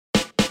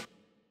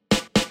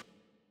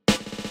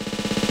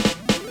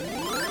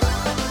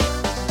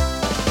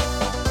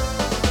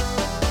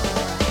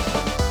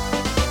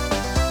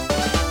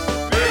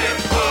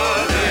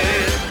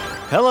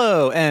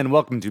Hello, and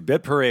welcome to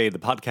Bit Parade, the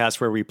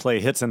podcast where we play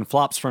hits and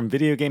flops from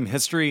video game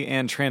history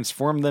and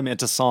transform them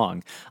into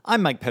song.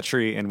 I'm Mike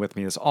Petrie, and with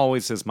me as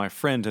always is my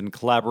friend and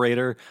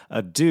collaborator,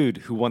 a dude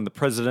who won the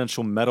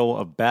Presidential Medal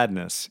of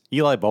Badness,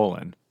 Eli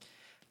Bolin.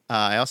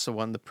 I also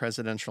won the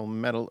Presidential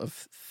Medal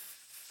of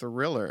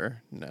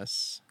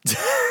Thrillerness.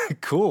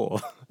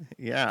 Cool.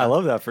 Yeah. I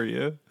love that for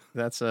you.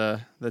 That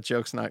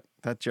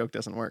joke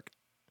doesn't work.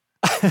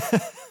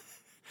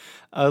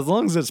 As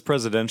long as it's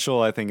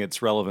presidential, I think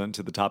it's relevant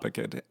to the topic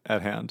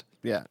at hand.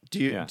 Yeah. Do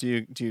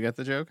you get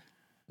the joke?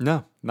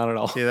 No, not at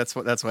all. See, that's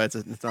why it's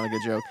not a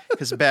good joke.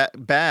 Because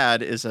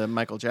Bad is a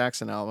Michael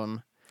Jackson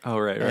album. Oh,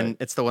 right. And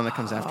it's the one that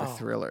comes after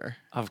Thriller.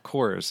 Of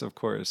course.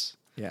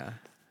 Yeah.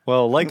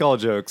 Well, like all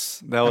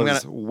jokes, that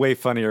was way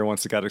funnier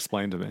once it got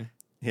explained to me.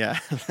 Yeah,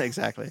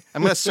 exactly.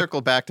 I'm going to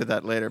circle back to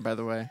that later, by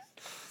the way.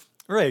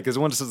 Right, because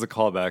once it's a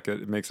callback,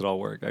 it makes it all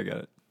work. I get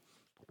it.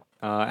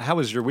 How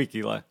was your week,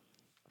 Eli?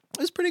 It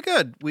was pretty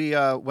good. We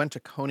went to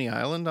Coney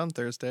Island on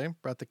Thursday,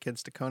 brought the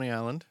kids to Coney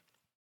Island.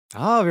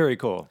 Oh, very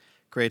cool.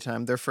 Great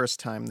time. Their first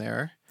time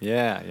there.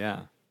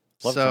 Yeah.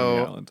 Love Coney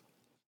Island.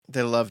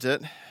 They loved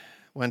it.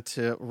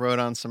 Rode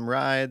on some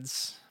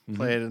rides,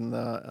 played on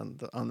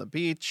the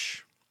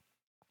beach,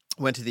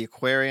 went to the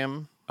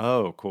aquarium.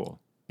 Oh, cool.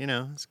 You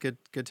know, it's a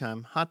good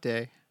time. Hot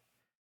day.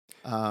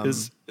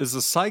 Is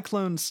the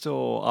cyclone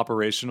still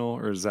operational,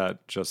 or is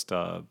that just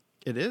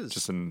it is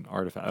just an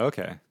artifact?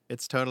 Okay.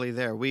 It's totally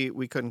there.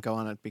 We couldn't go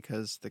on it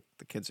because the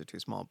kids are too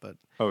small, but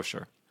oh,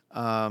 sure.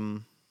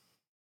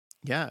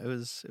 Yeah, it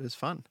was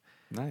fun.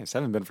 Nice. I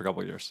haven't been for a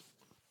couple of years.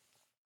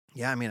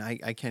 Yeah, I mean,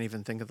 I can't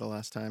even think of the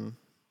last time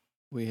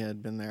we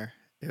had been there.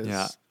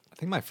 Yeah, I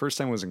think my first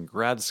time was in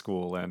grad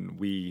school, and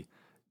we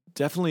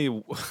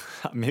definitely,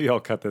 maybe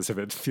I'll cut this if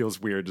it feels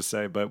weird to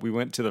say, but we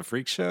went to the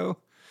Freak Show,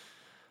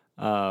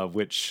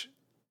 which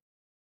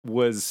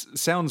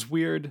sounds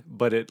weird,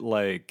 but it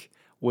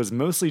was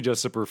mostly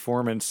just a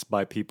performance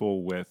by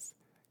people with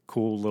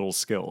cool little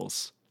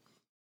skills.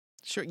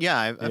 Sure, yeah,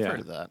 I've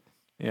heard of that.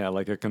 Yeah,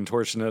 like a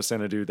contortionist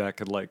and a dude that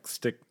could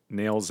stick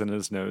nails in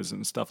his nose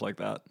and stuff like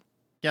that.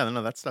 Yeah,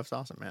 no, that stuff's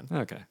awesome, man.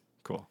 Okay,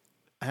 cool.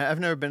 I've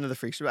never been to the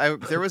Freak Show.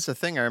 There was a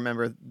thing I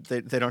remember, they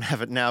don't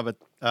have it now, but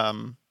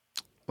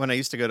when I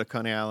used to go to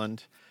Coney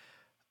Island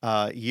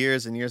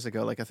years and years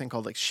ago, a thing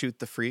called Shoot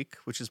the Freak,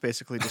 which is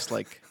basically just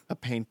a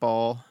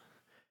paintball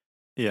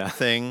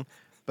thing.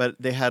 But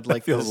they had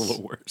that feels a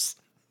little worse.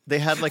 They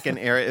had an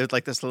area, it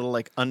was this little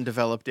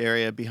undeveloped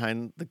area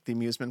behind the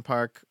amusement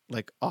park,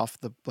 off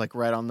the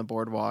right on the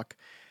boardwalk.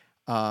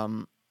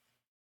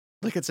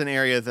 It's an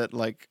area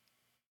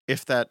that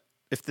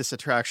if this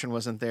attraction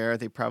wasn't there,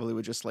 they probably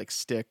would just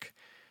stick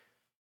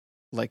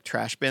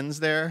trash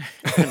bins there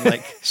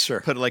and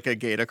sure. put a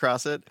gate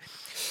across it.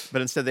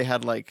 But instead they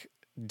had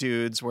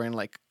dudes wearing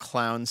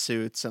clown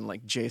suits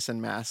and Jason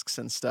masks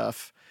and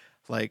stuff,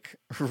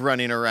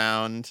 running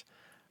around.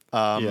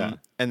 And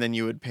then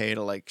you would pay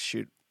to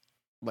shoot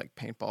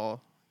paintball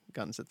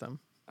guns at them.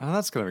 Oh,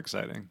 that's kind of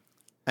exciting.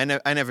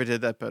 I never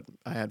did that, but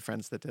I had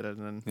friends that did it,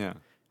 and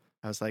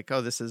I was like, oh,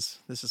 this is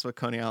what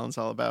Coney Island's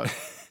all about.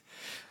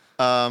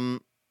 But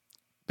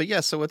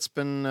yeah, so what's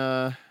been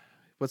going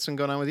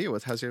on with you?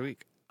 How's your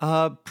week?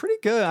 Pretty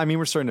good. I mean,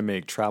 we're starting to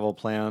make travel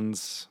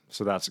plans,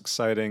 so that's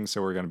exciting.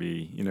 So we're going to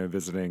be,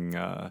 visiting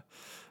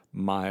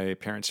my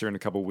parents here in a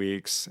couple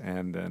weeks,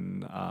 and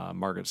then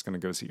Margaret's going to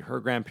go see her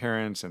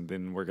grandparents, and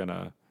then we're going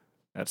to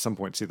at some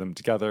point see them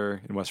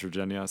together in West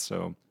Virginia.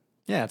 So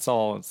yeah, it's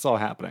all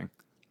happening.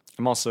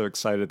 I'm also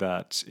excited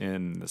that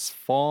in this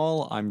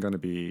fall I'm going to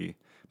be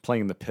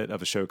playing the pit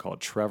of a show called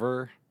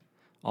Trevor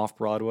off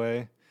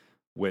Broadway,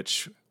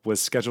 which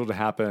was scheduled to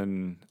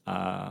happen.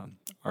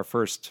 Our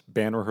first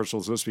band rehearsal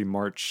was supposed to be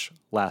March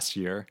last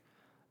year.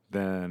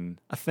 Then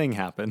a thing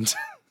happened.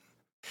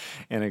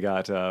 And it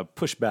got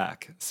pushed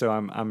back, so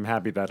I'm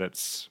happy that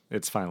it's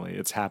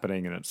finally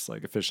happening and it's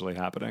officially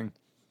happening.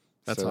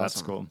 That's so awesome.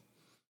 That's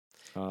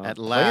cool. At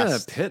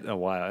last, playing a pit a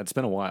while. It's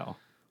been a while.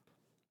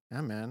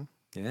 Yeah, man.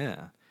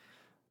 Yeah,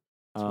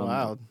 it's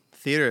wild.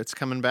 Theater, it's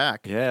coming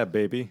back. Yeah,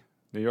 baby.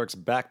 New York's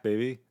back,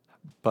 baby.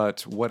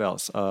 But what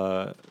else?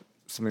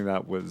 Something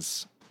that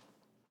was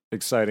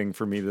exciting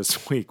for me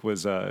this week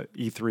was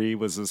E3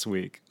 was this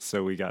week,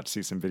 so we got to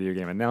see some video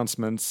game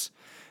announcements.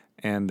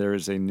 And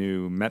there's a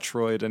new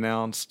Metroid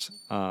announced.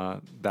 I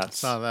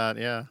saw that,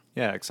 yeah.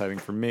 Yeah, exciting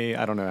for me.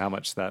 I don't know how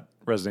much that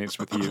resonates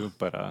with you,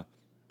 but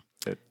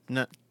it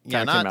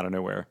came out of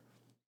nowhere.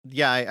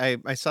 Yeah,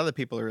 I saw that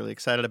people are really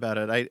excited about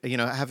it. I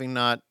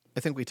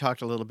think we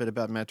talked a little bit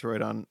about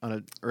Metroid on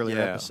an earlier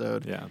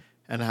episode. Yeah.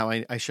 And how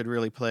I should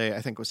really play,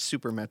 I think it was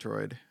Super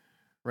Metroid,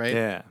 right?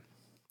 Yeah.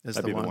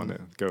 That'd be the one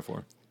to go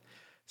for.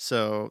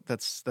 So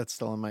that's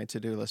still on my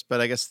to-do list. But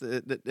I guess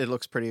it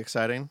looks pretty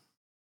exciting.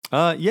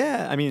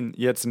 Yeah, I mean,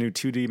 it's a new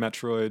 2D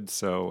Metroid,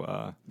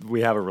 so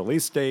we have a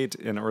release date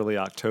in early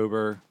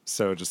October.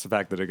 So just the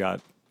fact that it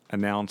got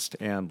announced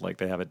and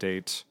they have a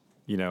date,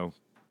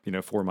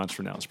 4 months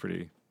from now is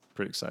pretty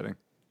exciting.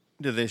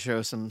 Did they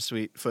show some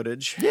sweet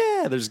footage?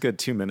 Yeah, there's a good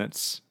 2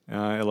 minutes.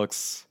 It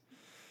looks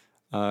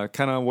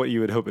kind of what you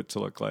would hope it to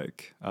look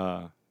like.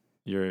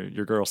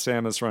 Your girl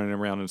Samus running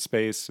around in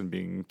space and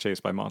being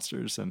chased by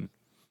monsters, and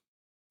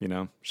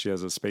she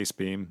has a space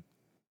beam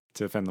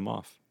to fend them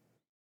off.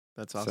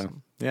 That's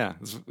awesome. So, yeah,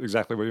 it's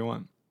exactly what you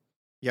want.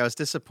 Yeah, I was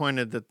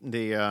disappointed that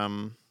the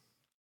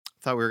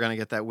thought we were going to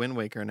get that Wind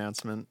Waker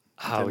announcement.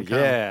 Oh Didn't come.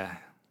 yeah,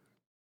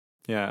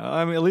 yeah.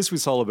 I mean, at least we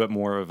saw a little bit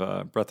more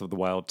of Breath of the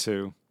Wild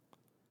 2,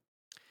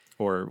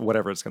 or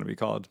whatever it's going to be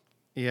called.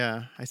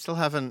 Yeah, I still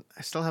haven't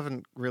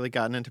really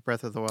gotten into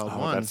Breath of the Wild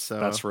 1.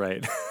 That's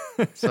right.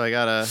 So I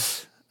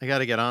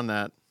gotta get on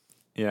that.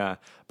 Yeah,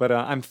 but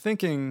I'm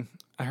thinking.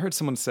 I heard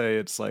someone say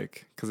it's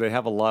like because they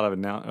have a lot of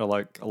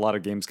a lot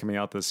of games coming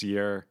out this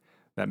year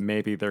that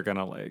maybe they're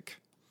gonna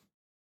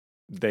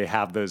they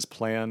have those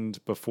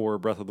planned before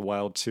Breath of the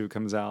Wild 2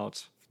 comes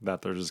out,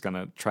 that they're just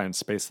gonna try and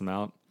space them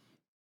out.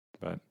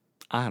 But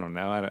I don't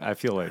know. I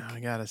feel like I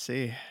gotta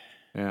see.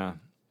 Yeah,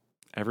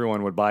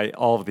 everyone would buy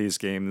all of these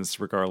games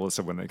regardless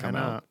of when they come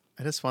out.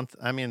 I just want.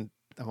 I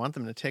want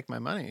them to take my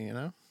money.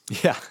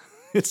 Yeah,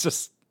 it's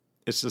just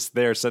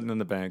there sitting in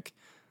the bank,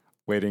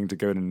 waiting to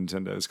go to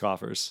Nintendo's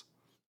coffers.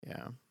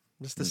 Yeah,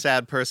 just the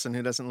sad person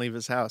who doesn't leave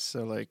his house.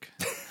 So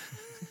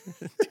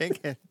take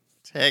it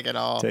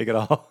all. Take it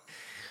all.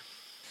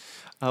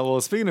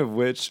 Well, speaking of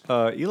which,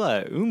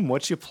 Eli,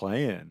 what you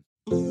playing?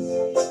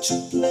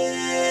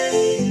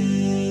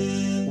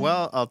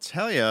 Well, I'll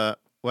tell you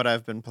what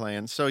I've been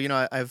playing. So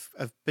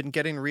I've been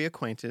getting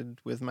reacquainted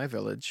with my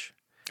village.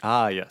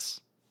 Ah, yes.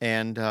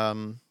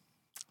 And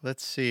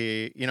let's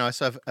see.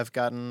 So I've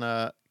gotten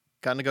to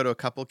go to a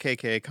couple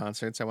KK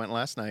concerts. I went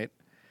last night.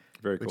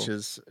 Very cool.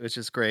 Which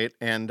is great.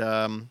 And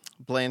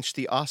Blanche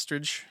the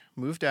ostrich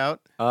moved out.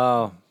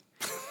 Oh,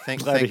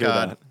 thank God.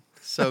 That.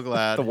 So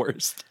glad. The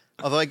worst.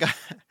 Although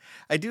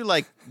I do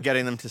like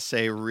getting them to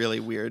say really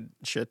weird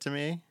shit to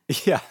me.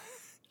 Yeah.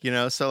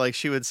 So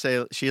she would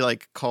say, she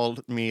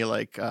called me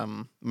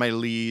my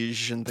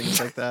liege and things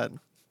like that.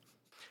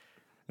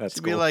 That's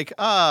She'd cool. be like,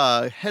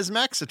 has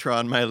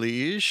Maxitron, my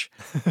liege?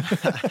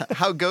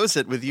 How goes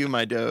it with you,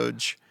 my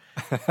doge?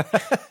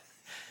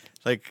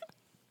 It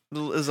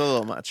was a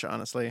little much,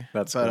 honestly.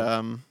 That's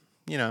cool.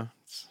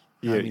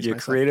 You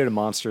created a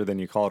monster, then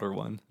you called her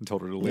one and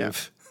told her to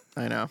leave.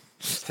 Yeah, I know.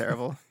 It's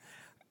terrible.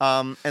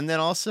 And then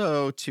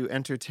also to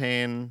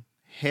entertain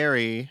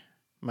Harry,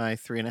 my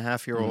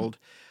 3.5-year-old,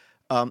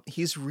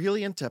 he's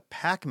really into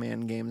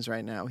Pac-Man games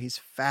right now. He's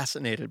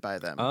fascinated by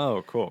them.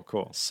 Oh,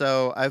 cool.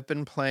 So I've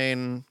been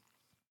playing,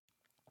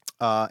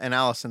 and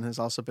Allison has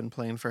also been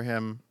playing for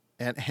him,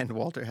 and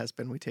Walter has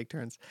been. We take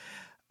turns.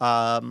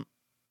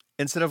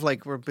 Instead of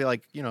we'll be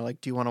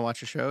do you want to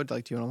watch a show? Do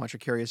you want to watch a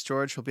Curious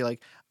George? He'll be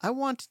like, I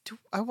want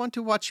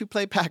to watch you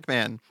play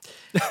Pac-Man.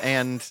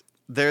 And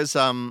there's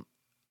a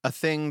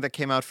thing that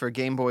came out for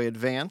Game Boy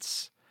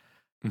Advance,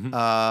 and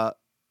I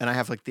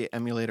have the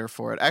emulator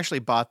for it. I actually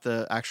bought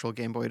the actual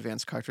Game Boy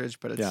Advance cartridge,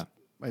 but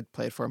I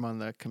played for him on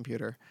the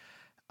computer.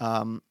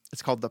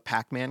 It's called the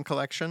Pac-Man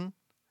Collection.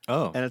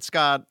 Oh, and it's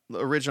got the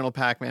original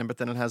Pac-Man, but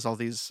then it has all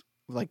these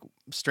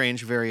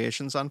strange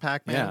variations on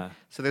Pac-Man. Yeah.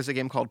 So there's a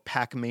game called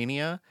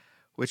Pac-Mania,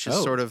 which is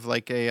sort of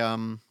like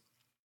a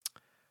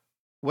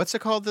what's it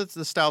called?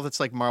 The style that's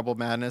like Marble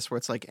Madness, where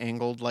it's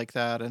angled like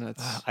that, and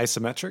it's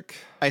isometric.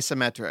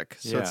 Isometric.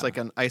 So it's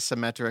an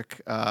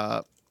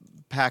isometric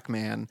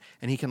Pac-Man,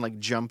 and he can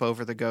jump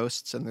over the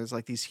ghosts, and there's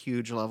these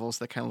huge levels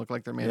that kind of look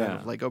like they're made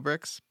out of Lego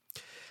bricks.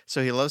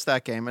 So he loves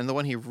that game, and the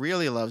one he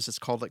really loves is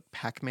called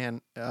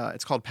Pac-Man.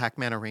 It's called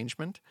Pac-Man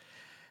Arrangement,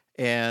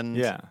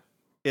 and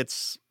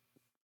it's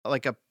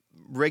like a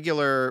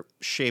regular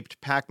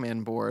shaped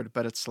Pac-Man board,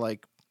 but it's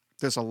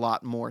there's a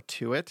lot more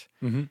to it,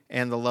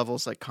 and the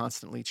levels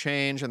constantly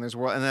change, and and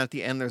then at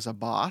the end there's a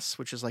boss,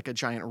 which is a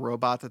giant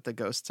robot that the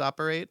ghosts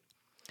operate.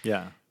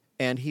 Yeah,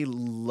 and he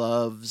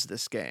loves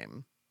this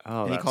game.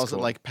 Oh, and he calls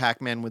it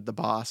Pac-Man with the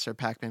boss or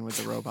Pac-Man with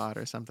the robot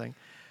or something.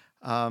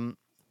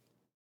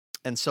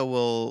 And so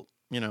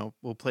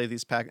we'll play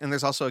these and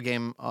there's also a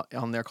game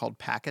on there called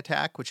Pac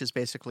Attack, which is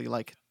basically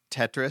like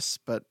Tetris,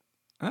 but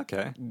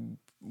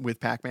with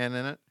Pac-Man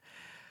in it.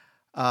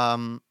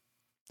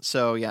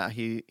 So yeah,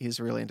 he's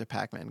really into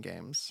Pac-Man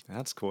games.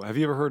 That's cool. Have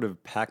you ever heard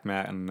of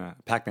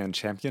Pac-Man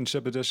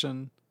Championship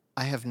Edition?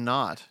 I have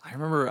not.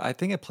 I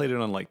think I played it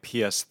on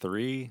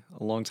PS3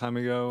 a long time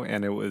ago,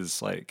 and it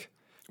was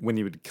when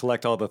you would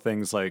collect all the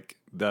things, it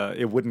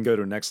wouldn't go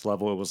to the next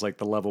level. It was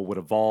the level would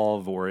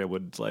evolve, or it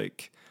would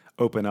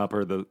open up,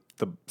 or the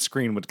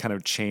screen would kind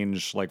of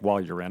change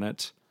while you're in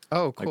it.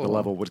 Oh, cool. The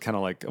level would kind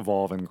of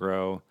evolve and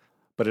grow.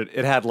 But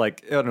it had I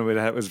don't know,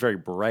 it was very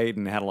bright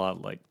and it had a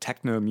lot of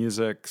techno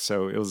music,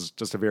 so it was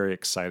just a very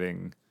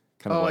exciting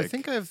kind of I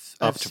think I've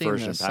seen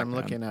this. I'm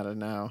looking at it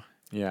now.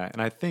 Yeah,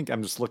 and I think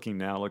I'm just looking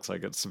now. It looks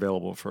like it's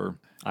available for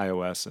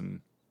iOS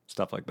and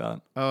stuff like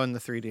that. Oh, and the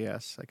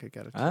 3DS, I could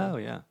get it too. Oh,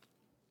 yeah.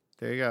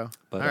 There you go.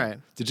 But, all right.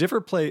 Did you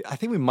ever play? I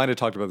think we might have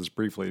talked about this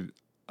briefly.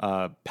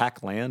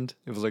 Pac-Land.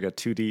 It was a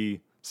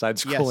 2D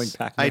side-scrolling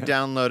Pac-Man. I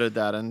downloaded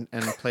that and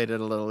played it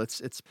a little.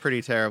 It's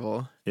pretty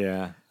terrible.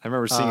 Yeah, I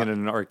remember seeing it in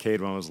an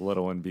arcade when I was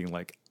little and being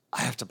like,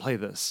 I have to play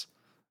this.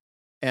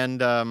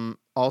 And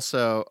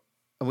also,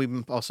 we've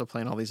been also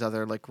playing all these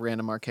other like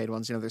random arcade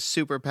ones. You know, there's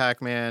Super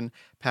Pac-Man,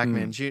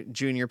 Pac-Man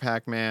Junior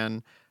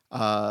Pac-Man.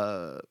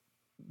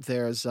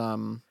 There's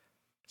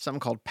something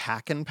called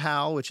Pac and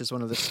Pal, which is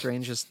one of the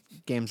strangest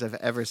games I've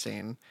ever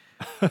seen.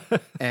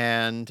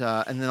 And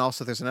then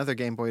also there's another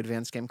Game Boy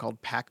Advance game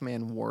called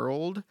Pac-Man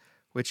World,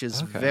 which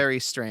is very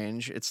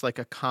strange. It's like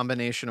a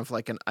combination of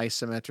like an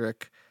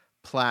isometric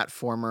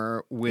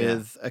platformer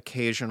with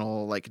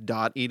occasional like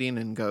dot eating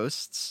and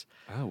ghosts.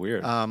 Oh,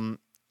 weird.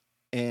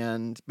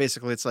 And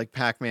basically it's like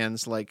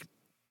Pac-Man's like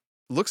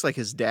looks like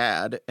his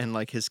dad and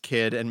like his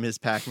kid and Ms.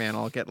 Pac-Man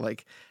all get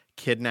like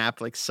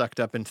kidnapped, like sucked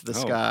up into the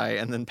sky,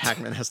 and then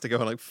Pac-Man has to go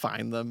and like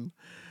find them.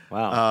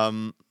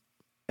 Wow.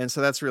 And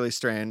so that's really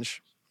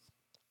strange.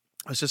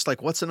 I was just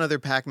like, what's another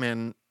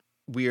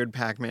weird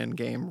Pac-Man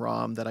game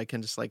ROM that I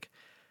can just like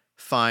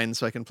find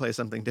so I can play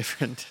something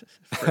different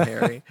for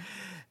Harry?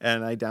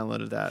 And I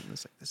downloaded that and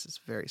was like, this is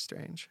very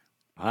strange.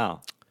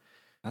 Wow.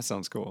 That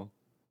sounds cool.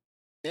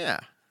 Yeah.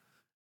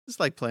 It's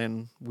like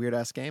playing weird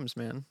ass games,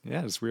 man.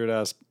 Yeah, just weird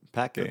ass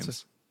Pac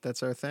games.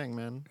 That's our thing,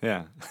 man.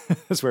 Yeah.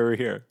 That's why we're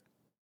here.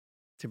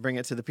 To bring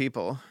it to the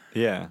people.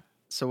 Yeah.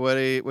 So what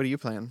are you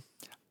playing?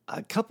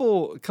 A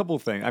couple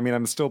things. I mean,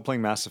 I'm still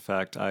playing Mass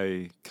Effect.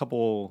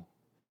 Couple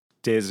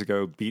days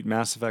ago beat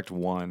Mass Effect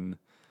 1.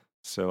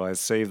 So I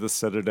saved the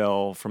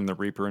Citadel from the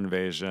Reaper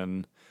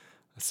invasion.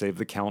 I saved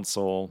the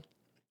Council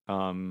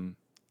of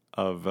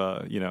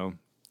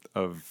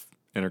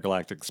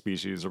intergalactic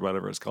species or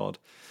whatever it's called.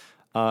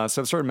 So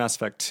I've started Mass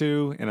Effect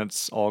 2, and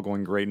it's all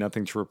going great.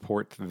 Nothing to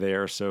report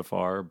there so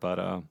far,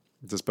 but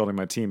just building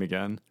my team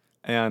again.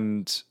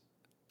 And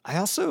I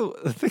also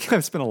think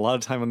I've spent a lot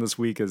of time on this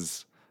week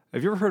is,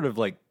 have you ever heard of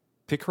like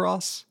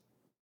Picross?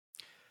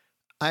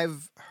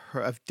 I've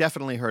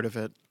definitely heard of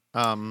it.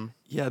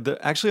 Yeah,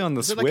 actually on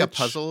the Switch. Is it like a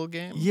puzzle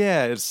game?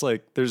 Yeah, it's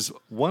like there's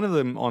one of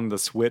them on the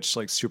Switch,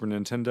 like Super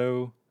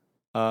Nintendo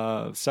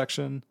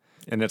section,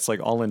 and it's like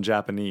all in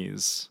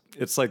Japanese.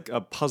 It's like a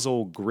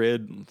puzzle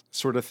grid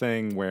sort of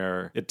thing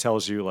where it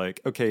tells you like,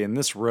 okay, in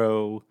this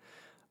row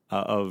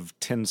of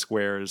 10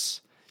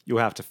 squares, you'll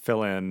have to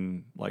fill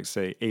in like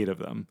say 8 of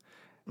them.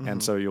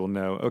 And so you'll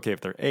know, okay,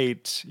 if they're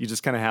 8, you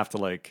just kind of have to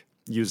like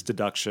use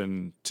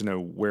deduction to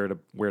know where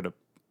to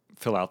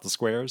fill out the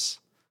squares.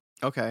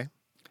 Okay.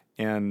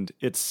 And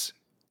it's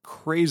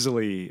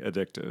crazily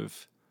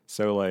addictive.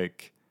 So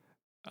like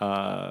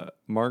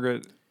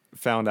Margaret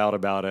found out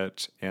about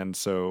it, and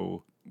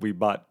so we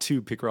bought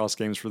 2 Picross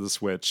games for the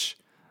Switch,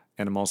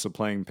 and I'm also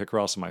playing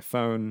Picross on my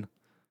phone.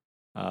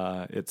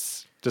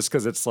 It's just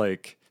because it's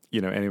like,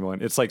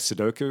 it's like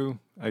Sudoku,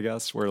 I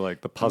guess, where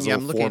like the puzzle. Yeah,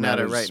 I'm looking at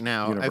it is right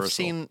now.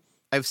 universal.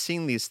 I've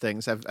seen these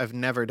things. I've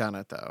never done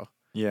it though.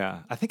 Yeah,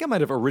 I think I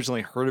might have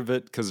originally heard of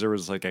it because there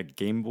was like a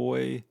Game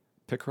Boy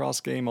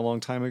Picross game a long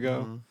time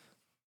ago.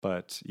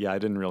 But yeah, I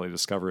didn't really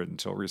discover it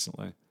until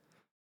recently.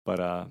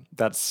 But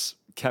that's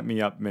kept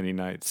me up many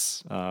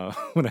nights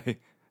when I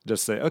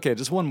just say, okay,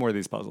 just one more of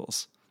these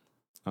puzzles.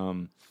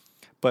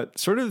 But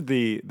sort of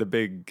the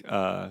big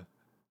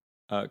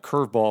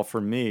curveball for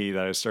me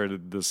that I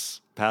started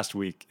this past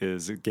week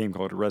is a game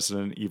called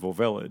Resident Evil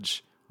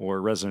Village, or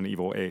Resident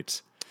Evil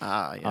 8.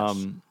 Ah,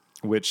 yes.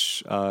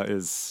 Which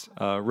is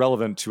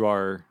relevant to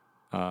our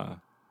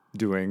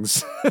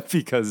doings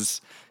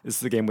because it's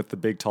the game with the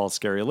big, tall,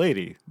 scary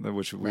lady,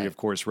 which we, of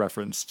course,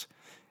 referenced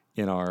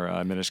in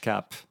our Minish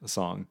Cap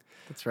song.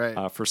 That's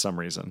right. For some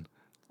reason.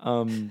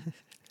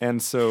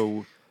 And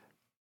so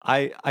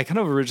I kind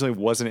of originally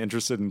wasn't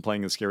interested in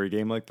playing a scary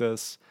game like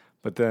this,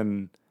 but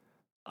then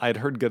I'd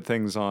heard good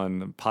things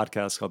on a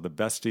podcast called The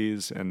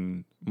Besties,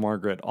 and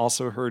Margaret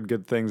also heard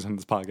good things on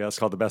this podcast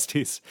called The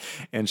Besties.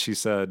 And she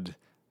said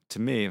to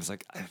me, it was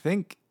like, I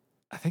think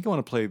I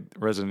want to play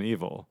Resident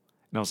Evil.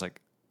 And I was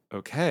like,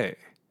 okay,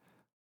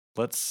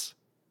 let's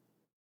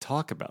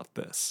talk about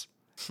this.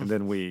 And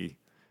then we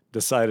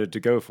decided to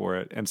go for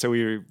it. And so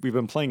we've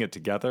been playing it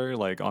together,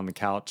 like on the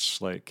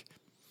couch, like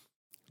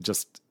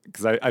just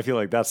because I feel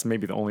like that's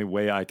maybe the only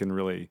way I can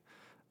really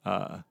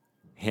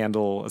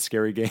handle a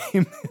scary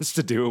game is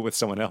to do it with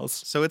someone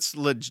else. So it's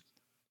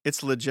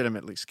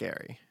legitimately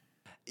scary.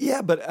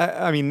 Yeah, but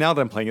I mean, now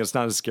that I'm playing it, it's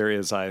not as scary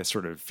as I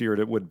sort of feared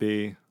it would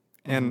be.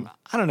 And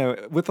I don't know,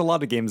 with a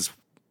lot of games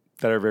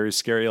that are very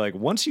scary, like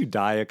once you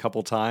die a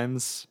couple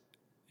times,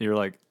 you're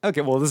like,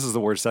 okay, well, this is the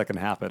worst that can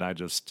happen. I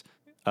just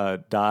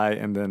die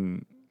and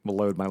then will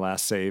load my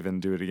last save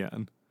and do it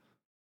again.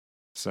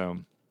 So,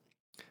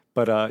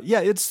 but yeah,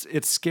 it's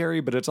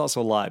scary, but it's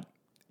also a lot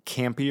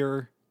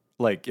campier,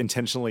 like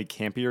intentionally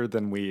campier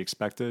than we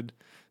expected.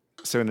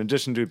 So in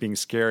addition to it being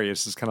scary,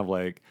 it's just kind of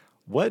like,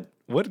 what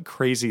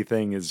crazy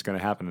thing is going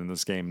to happen in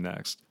this game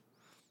next?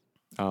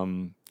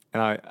 And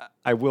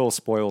I will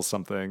spoil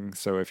something.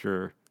 So if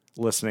you're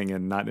listening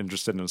and not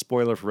interested in a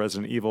spoiler for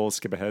Resident Evil,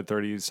 skip ahead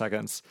 30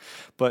 seconds.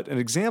 But an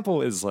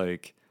example is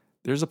like,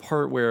 there's a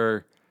part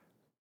where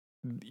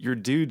your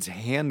dude's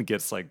hand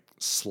gets like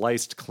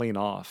sliced clean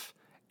off,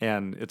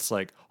 and it's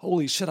like,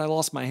 holy shit, I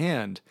lost my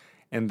hand.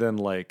 And then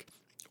like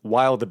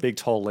while the big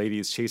tall lady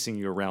is chasing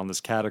you around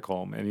this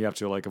catacomb, and you have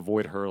to like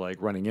avoid her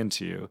like running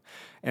into you.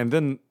 And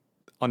then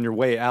on your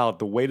way out,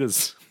 the way to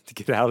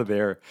get out of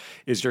there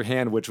is your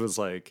hand, which was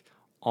like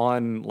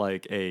on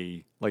like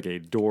a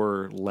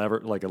door lever,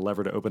 like a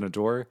lever to open a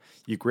door.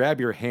 You grab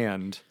your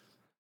hand,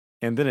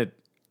 and then it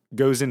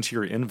goes into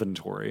your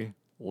inventory.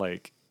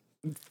 Like,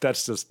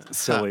 that's just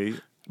silly.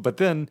 But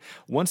then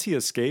once he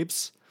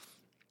escapes,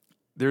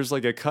 there's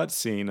like a cut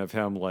scene of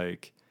him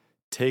like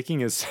taking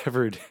his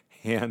severed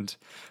hand,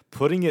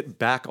 putting it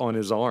back on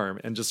his arm,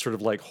 and just sort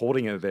of like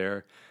holding it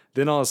there.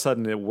 Then all of a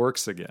sudden it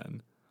works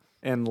again.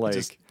 And like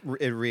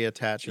it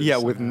reattaches. Yeah,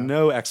 with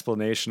no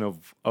explanation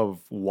of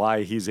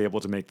why he's able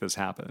to make this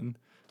happen.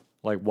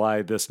 Like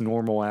why this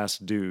normal ass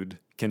dude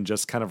can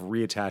just kind of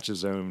reattach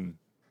his own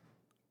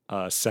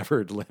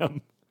severed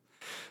limb.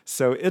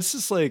 So it's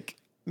just like,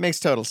 makes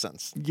total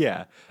sense.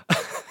 Yeah.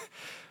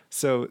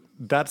 So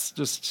it's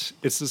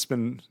just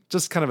been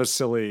just kind of a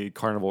silly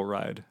carnival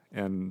ride.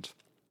 And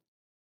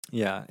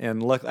yeah,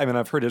 and I mean,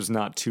 I've heard it's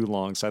not too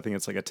long, so I think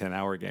it's like a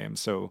 10-hour game.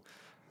 So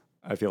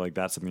I feel like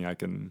that's something I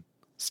can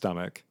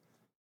stomach.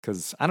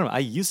 Because I don't know, I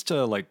used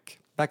to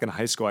like back in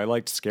high school, I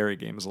liked scary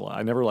games a lot.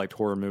 I never liked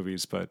horror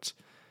movies, but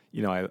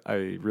you know, I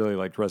really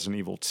liked Resident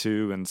Evil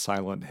 2 and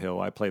Silent Hill.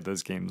 I played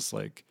those games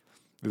like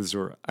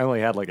I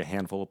only had like a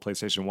handful of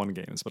PlayStation 1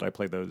 games, but I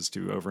played those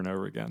two over and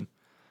over again.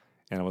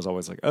 And I was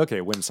always like, okay,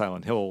 when's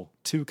Silent Hill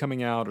 2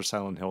 coming out or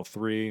Silent Hill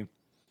 3?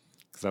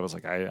 Because I was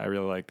like, I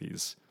really like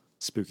these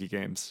spooky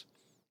games.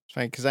 It's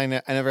funny because I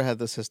never had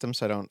the system,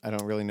 so I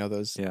don't really know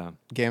those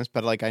games.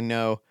 But like I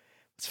know,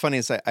 what's funny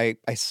is I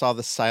saw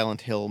the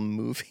Silent Hill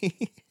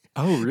movie.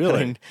 Oh,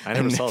 really? I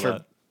never saw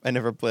that. I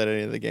never played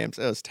any of the games.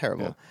 It was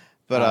terrible.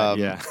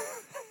 Yeah. But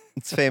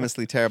it's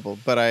famously terrible.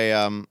 But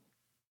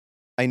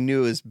I knew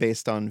it was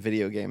based on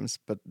video games,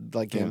 but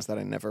like games that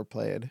I never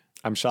played.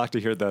 I'm shocked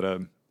to hear that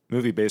a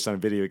movie based on a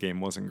video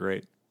game wasn't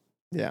great.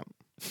 Yeah.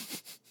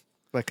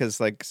 Because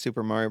like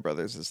Super Mario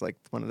Brothers is like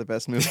one of the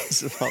best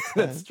movies of all time.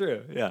 That's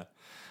true. Yeah.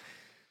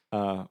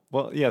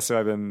 Well, yeah. So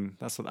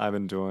that's what I've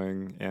been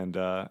doing, and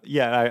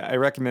I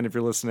recommend if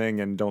you're listening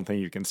and don't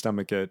think you can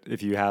stomach it,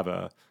 if you have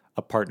a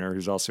partner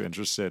who's also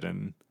interested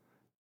in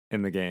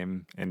the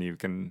game, and you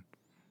can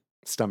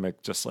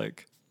stomach just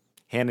like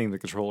handing the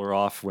controller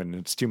off when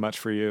it's too much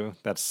for you,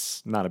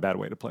 that's not a bad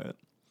way to play it.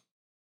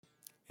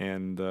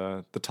 And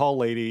the tall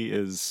lady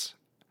is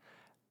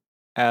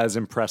as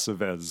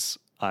impressive as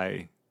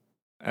the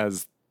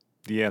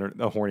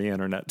horny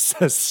internet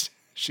says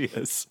she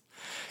is.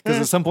 Because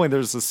at some point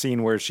there's a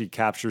scene where she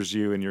captures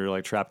you and you're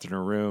like trapped in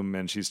her room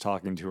and she's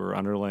talking to her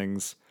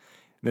underlings.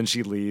 Then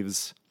she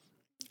leaves.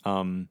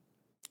 And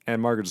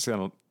Margaret just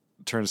kind of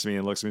turns to me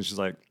and looks at me and she's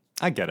like,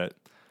 I get it.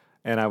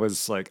 And I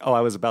was like, oh,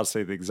 I was about to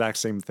say the exact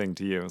same thing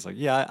to you. I was like,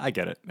 yeah, I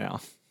get it now.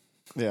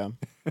 Yeah.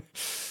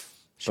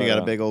 She got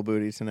a big old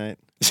booty tonight.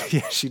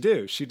 Yeah, she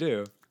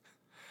do.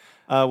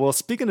 Well,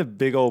 speaking of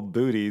big old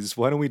booties,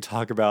 why don't we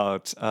talk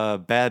about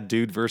Bad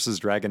Dude versus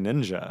Dragon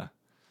Ninja?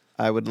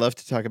 I would love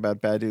to talk about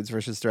Bad Dudes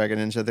versus Dragon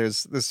Ninja.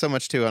 There's so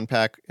much to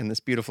unpack in this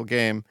beautiful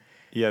game.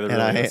 Yeah, there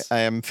really is. I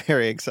am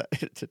very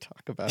excited to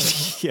talk about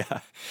it.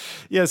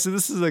 Yeah. So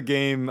this is a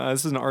game.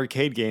 This is an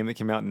arcade game that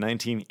came out in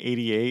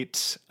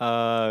 1988,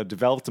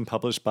 developed and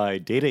published by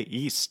Data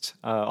East,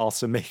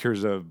 also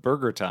makers of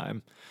Burger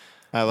Time.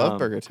 I love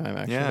Burger Time,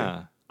 actually.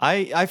 Yeah.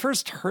 I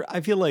first heard.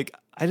 I feel like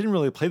I didn't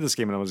really play this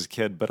game when I was a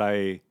kid, but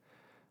I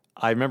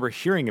remember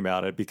hearing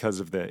about it because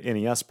of the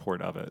NES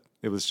port of it.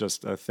 It was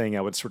just a thing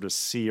I would sort of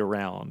see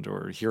around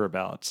or hear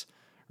about,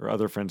 or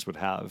other friends would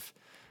have.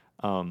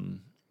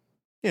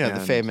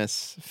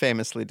 The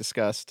famously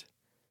discussed.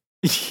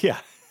 Yeah.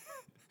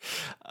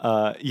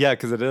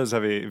 Because it does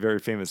have a very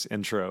famous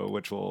intro,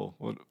 which we'll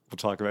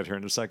talk about here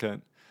in a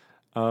second.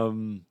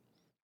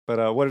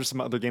 But what are some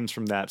other games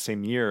from that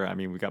same year? I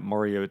mean, we got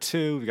Mario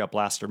 2, we got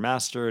Blaster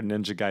Master,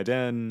 Ninja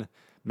Gaiden,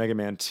 Mega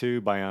Man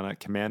 2, Bionic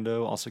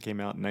Commando also came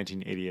out in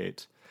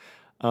 1988.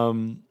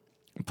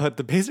 But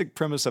the basic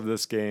premise of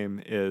this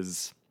game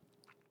is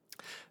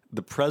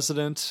the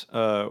president,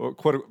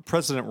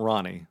 President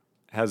Ronnie,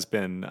 has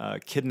been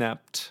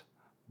kidnapped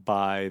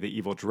by the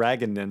evil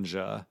Dragon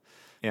Ninja.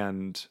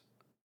 And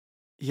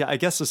yeah, I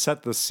guess to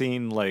set the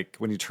scene, like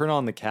when you turn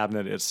on the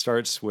cabinet, it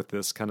starts with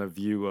this kind of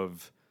view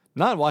of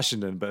not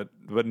Washington, but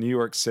New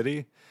York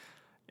City.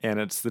 And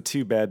it's the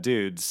two bad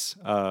dudes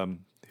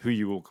who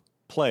you will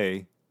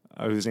play,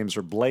 whose names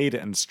are Blade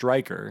and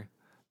Striker,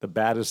 the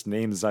baddest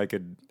names I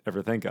could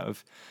ever think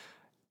of.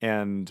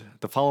 And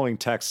the following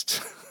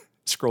text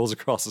scrolls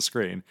across the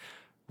screen.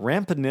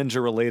 Rampant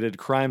ninja-related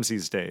crimes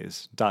these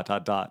days, ...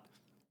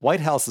 White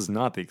House is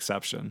not the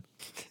exception.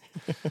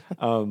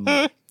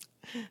 So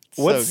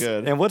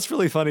good. And what's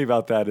really funny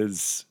about that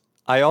is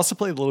I also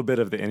played a little bit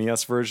of the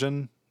NES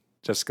version,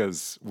 just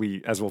because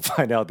as we'll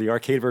find out, the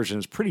arcade version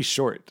is pretty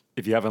short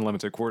if you have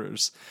unlimited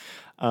quarters.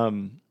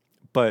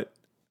 But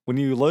when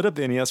you load up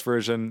the NES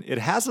version, it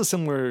has a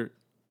similar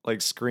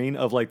like screen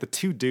of like the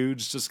two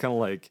dudes just kind of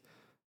like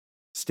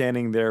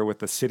standing there with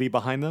the city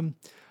behind them,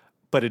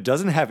 but it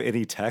doesn't have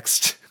any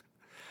text.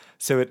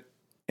 So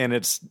and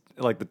it's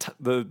like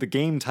the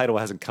game title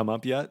hasn't come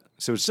up yet,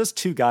 so it's just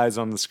two guys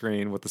on the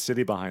screen with the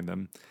city behind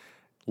them,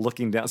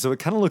 looking down. So it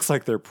kind of looks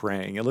like they're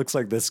praying. It looks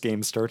like this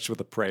game starts with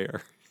a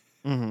prayer.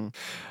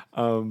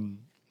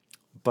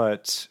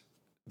 But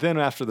then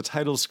after the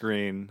title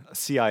screen, a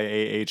CIA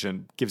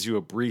agent gives you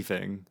a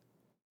briefing,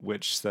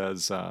 which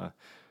says,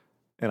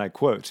 and I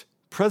quote,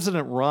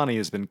 "President Ronnie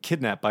has been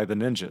kidnapped by the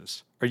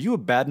ninjas. Are you a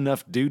bad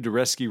enough dude to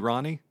rescue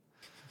Ronnie?"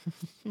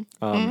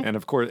 And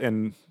of course,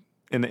 in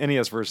the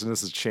NES version,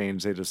 this has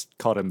changed. They just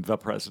called him the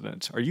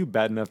president. Are you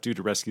bad enough dude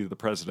to rescue the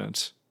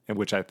president? And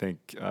which I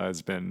think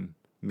has been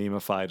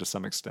memeified to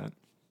some extent.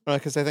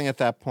 Because I think at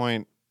that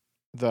point,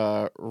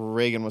 the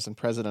Reagan wasn't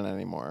president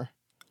anymore.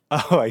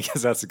 Oh, I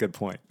guess that's a good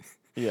point.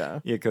 Yeah.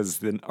 Yeah, because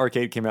the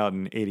arcade came out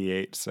in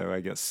 88, so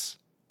I guess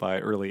by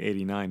early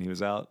 89 he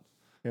was out.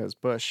 Yeah, it was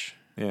Bush.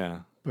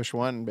 Yeah. Bush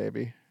 1,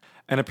 baby.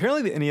 And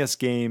apparently the NES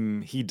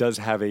game, he does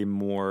have a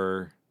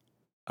more...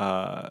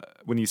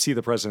 when you see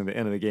the president at the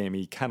end of the game,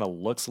 he kind of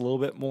looks a little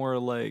bit more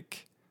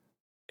like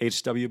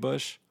H.W.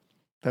 Bush.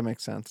 That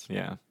makes sense.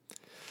 Yeah.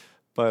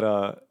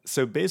 But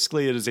so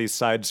basically it is a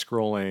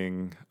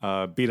side-scrolling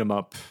beat 'em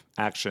up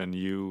action.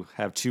 You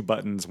have two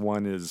buttons.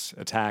 One is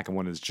attack and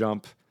one is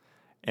jump.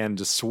 And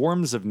just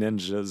swarms of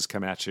ninjas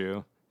come at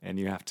you, and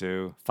you have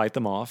to fight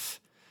them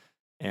off.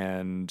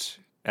 And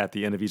at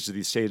the end of each of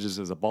these stages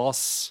is a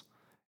boss,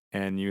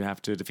 and you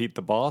have to defeat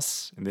the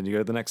boss, and then you go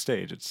to the next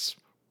stage. It's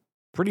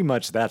pretty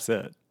much that's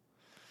it.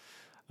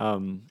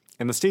 And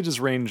the stages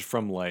range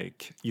from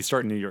like, you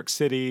start in New York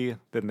City,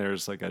 then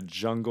there's like a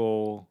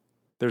jungle,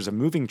 there's a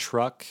moving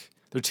truck.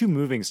 There are two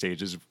moving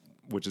stages,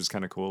 which is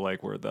kind of cool,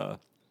 like where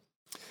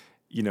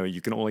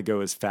you can only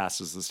go as fast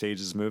as the stage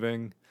is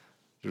moving.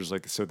 There's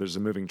a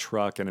moving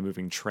truck and a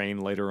moving train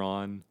later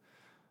on,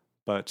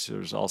 but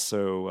there's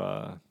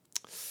also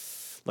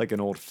like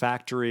an old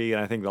factory,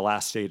 and I think the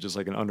last stage is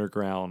like an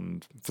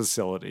underground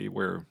facility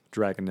where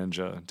Dragon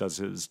Ninja does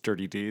his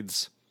dirty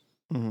deeds.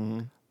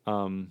 Mm-hmm.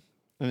 And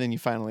then you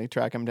finally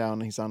track him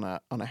down. He's on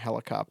a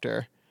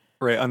helicopter.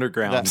 Right,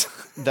 underground.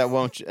 That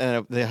won't.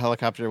 The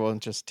helicopter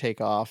won't just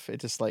take off. It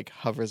just like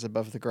hovers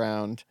above the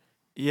ground.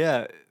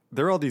 Yeah,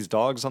 there are all these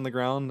dogs on the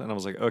ground, and I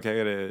was like, okay,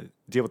 I gotta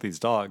deal with these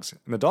dogs.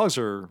 And the dogs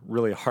are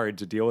really hard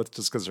to deal with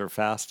just because they're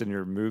fast and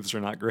your moves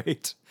are not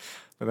great.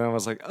 But then I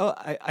was like, oh,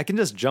 I can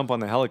just jump on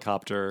the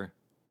helicopter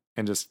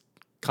and just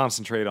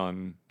concentrate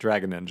on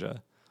Dragon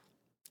Ninja,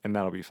 and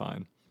that'll be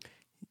fine.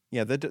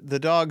 Yeah, the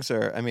dogs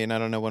are. I mean, I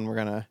don't know when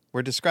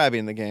we're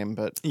describing the game,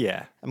 but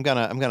yeah, I'm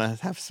gonna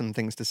have some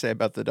things to say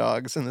about the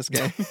dogs in this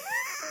game.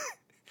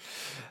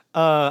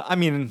 I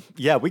mean,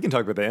 yeah, we can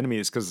talk about the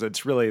enemies because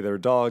it's really they're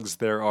dogs.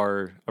 There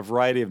are a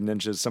variety of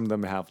ninjas. Some of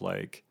them have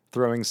like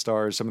throwing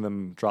stars. Some of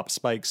them drop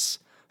spikes.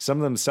 Some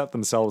of them set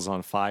themselves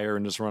on fire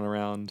and just run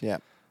around. Yeah.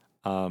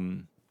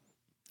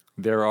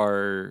 There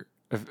are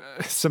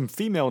some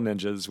female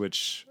ninjas,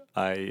 which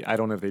I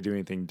don't know if they do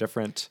anything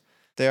different.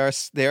 They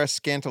are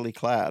scantily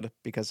clad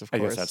because, of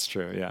course. I guess that's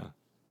true, yeah.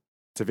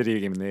 It's a video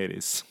game in the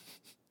 80s.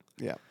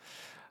 Yeah.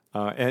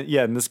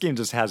 And this game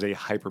just has a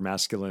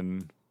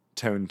hyper-masculine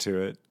tone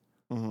to it.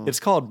 Mm-hmm. It's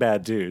called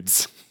Bad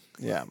Dudes.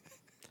 Yeah.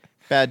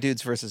 Bad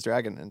Dudes versus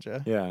Dragon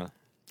Ninja. Yeah.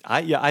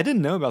 I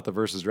didn't know about the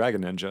versus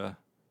Dragon Ninja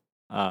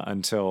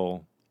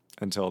until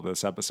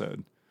this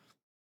episode.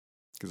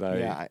 Because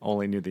I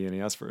only knew the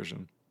NES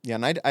version. Yeah,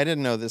 and I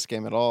didn't know this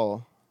game at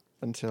all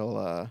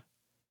until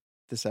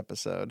this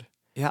episode.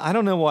 Yeah, I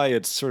don't know why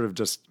it's sort of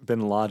just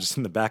been lodged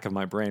in the back of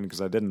my brain because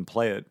I didn't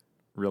play it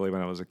really when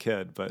I was a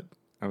kid. But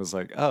I was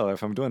like, oh,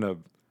 if I'm doing a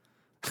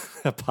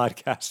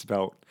podcast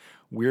about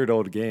weird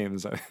old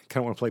games, I kind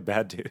of want to play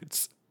Bad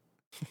Dudes.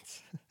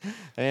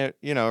 And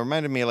it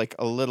reminded me like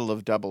a little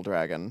of Double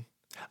Dragon.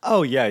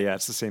 Oh, yeah,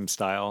 it's the same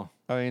style.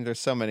 I mean, there's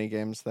so many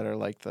games that are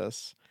like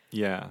this.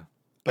 Yeah.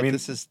 But I mean,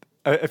 this is...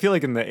 I feel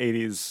like in the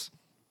 80s,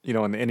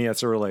 in the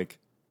NES, there were like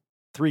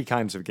 3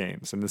 kinds of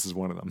games, and this is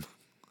one of them.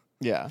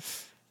 Yeah.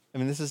 I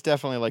mean, this is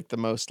definitely like the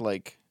most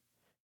like...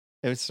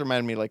 It just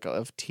reminded me like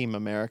of Team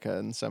America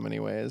in so many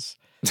ways.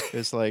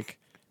 It's like...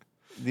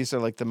 These are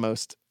like the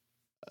most...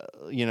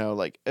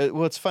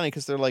 it's funny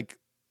because they're like...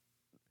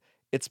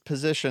 It's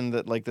positioned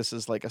that like this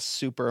is like a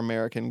super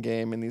American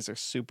game and these are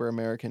super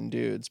American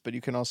dudes, but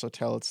you can also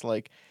tell it's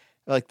like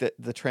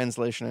the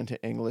translation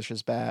into English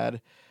is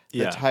bad.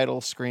 The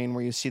title screen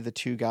where you see the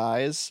two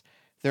guys,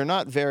 they're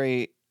not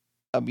very,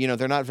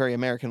 they're not very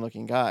American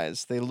looking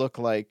guys. They look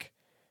like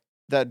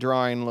that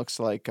drawing looks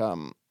like,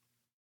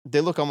 they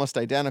look almost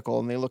identical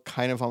and they look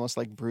kind of almost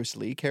like Bruce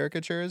Lee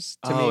caricatures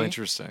to me. Oh,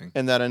 interesting.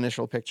 In that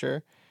initial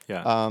picture.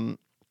 Yeah.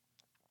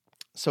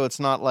 So it's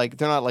not like,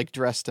 they're not like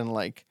dressed in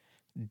like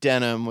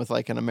denim with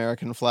like an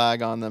American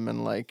flag on them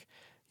and like,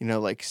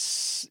 like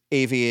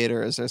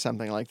aviators or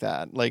something like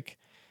that. Like,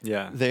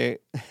 yeah,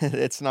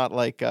 it's not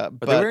like, Are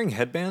they wearing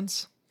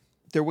headbands?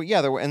 They're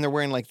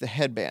wearing like the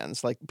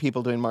headbands like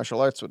people doing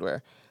martial arts would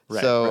wear.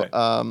 Right, so, right.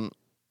 I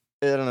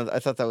don't know. I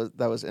thought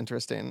that was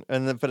interesting.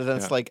 But then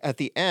it's like at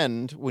the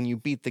end when you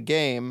beat the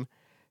game,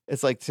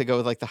 it's like to go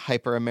with like the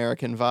hyper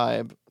American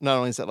vibe. Not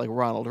only is it like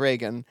Ronald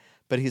Reagan,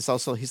 but he's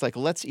like,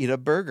 let's eat a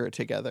burger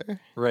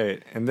together.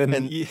 Right. And then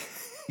And you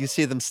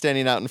see them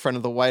standing out in front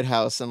of the White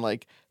House, and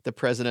like the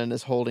president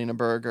is holding a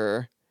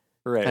burger.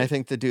 right. And I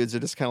think the dudes are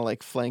just kind of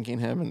like flanking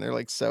him, and they're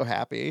like so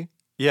happy.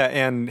 Yeah,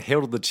 and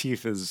Hail to the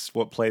Chief is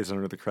what plays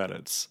under the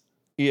credits.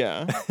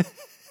 Yeah.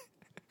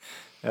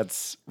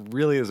 That's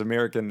really as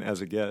American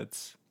as it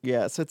gets.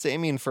 Yeah, so it's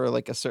aiming for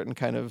like a certain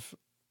kind of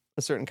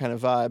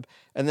vibe,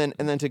 and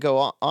then to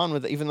go on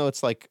with it, even though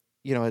it's like,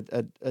 you know,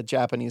 a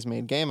Japanese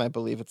made game, I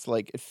believe it's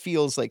like it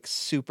feels like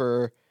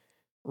super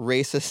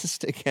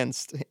racist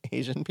against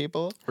Asian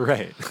people,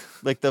 Right.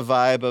 like the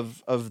vibe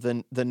of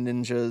the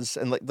ninjas,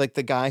 and like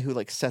the guy who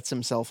like sets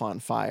himself on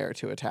fire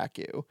to attack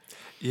you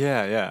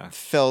Yeah.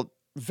 felt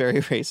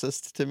very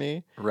racist to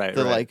me. Right.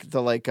 The right.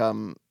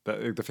 the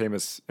The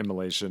famous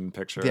immolation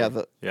picture.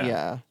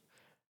 yeah.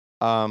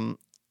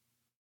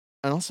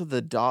 And also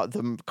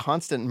the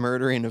constant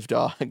murdering of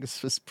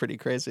dogs was pretty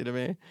crazy to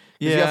me. 'Cause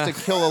you have to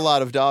kill a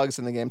lot of dogs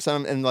in the game.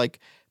 Some, and like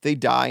they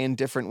die in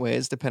different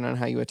ways depending on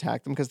how you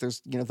attack them, because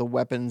there's, you know, the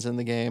weapons in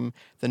the game,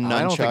 the nunchucks.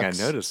 I don't think I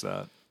noticed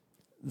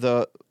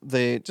that.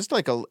 They just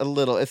like a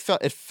little. It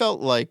felt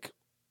like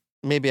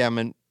maybe I'm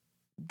in,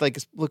 like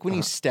when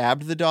you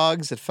stabbed the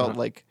dogs, it felt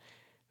like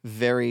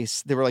they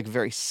were like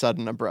very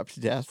sudden,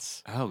 abrupt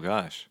deaths. Oh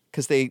gosh.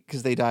 Because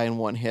they die in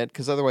one hit.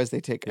 Because otherwise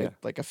they take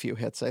like a few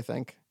hits, I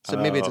think. So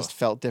maybe it just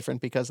felt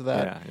different because of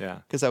that.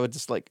 Yeah. Because I would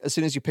just like, as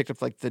soon as you picked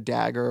up like the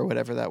dagger or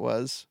whatever that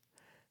was,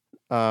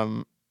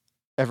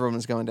 everyone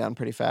was going down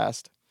pretty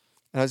fast.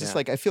 And I was just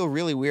like, I feel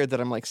really weird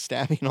that I'm like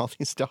stabbing all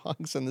these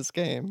dogs in this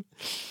game.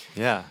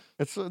 Yeah.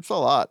 It's a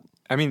lot.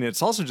 I mean,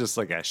 it's also just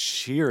like a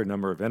sheer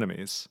number of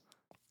enemies.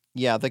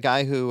 Yeah, the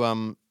guy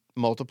who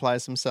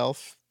multiplies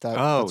himself.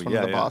 That's one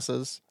of the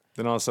bosses.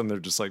 Then all of a sudden, they're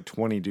just like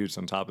 20 dudes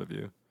on top of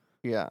you.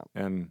 Yeah.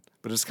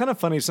 But it's kind of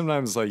funny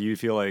sometimes. Like you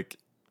feel like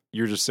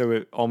you're just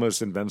so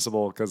almost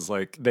invincible because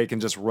like they can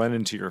just run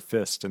into your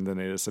fist and then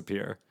they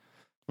disappear.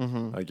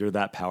 Mm-hmm. Like you're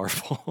that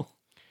powerful.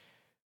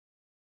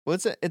 Well,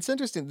 it's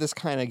interesting, this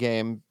kind of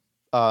game,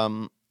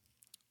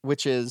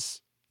 which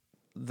is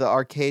the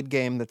arcade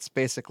game that's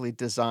basically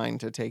designed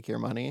to take your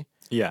money.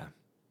 Yeah.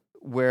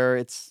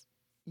 Where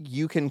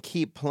you can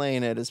keep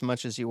playing it as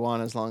much as you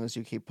want as long as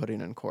you keep putting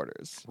in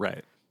quarters.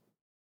 Right.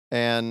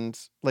 And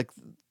like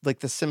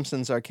the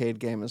Simpsons arcade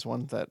game is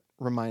one that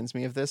reminds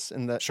me of this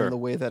in the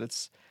way that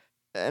it's,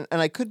 and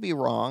I could be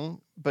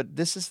wrong, but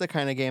this is the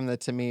kind of game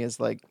that to me is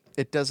like,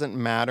 it doesn't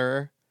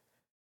matter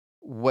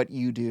what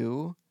you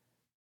do.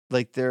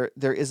 Like there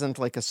isn't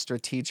like a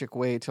strategic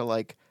way to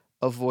like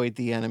avoid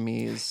the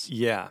enemies.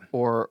 Yeah.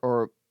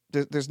 Or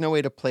there's no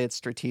way to play it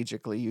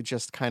strategically. You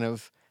just kind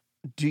of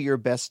do your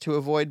best to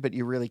avoid, but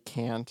you really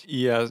can't.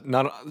 Yeah.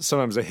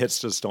 Sometimes the hits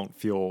just don't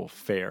feel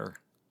fair.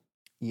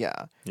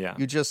 Yeah. Yeah.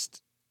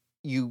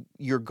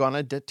 You're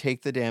gonna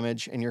take the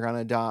damage and you're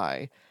gonna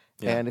die.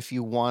 Yeah. And if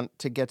you want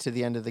to get to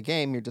the end of the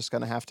game, you're just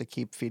gonna have to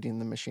keep feeding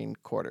the machine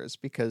quarters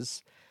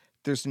because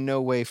there's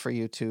no way for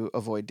you to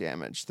avoid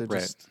damage. They're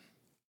just,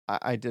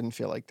 I didn't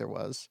feel like there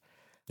was.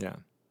 Yeah.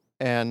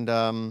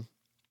 And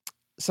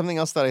something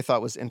else that I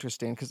thought was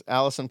interesting, because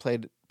Allison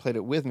played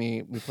it with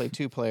me. We played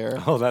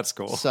 2-player. Oh, that's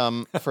cool.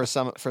 For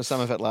some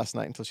of it last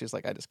night until she's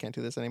like, I just can't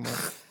do this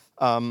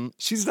anymore.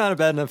 She's not a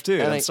bad enough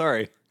dude. I'm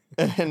sorry.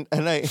 And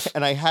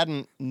I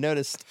hadn't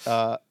noticed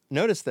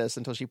this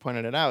until she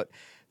pointed it out,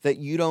 that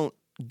you don't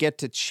get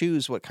to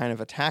choose what kind of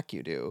attack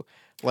you do,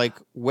 like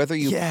whether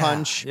you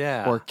punch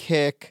or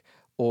kick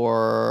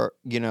or,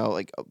 you know,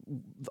 like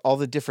all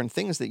the different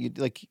things that you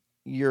like.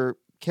 Your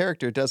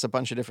character does a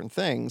bunch of different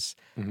things,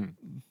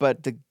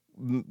 but the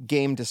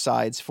game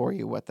decides for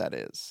you what that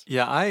is.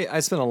 Yeah, I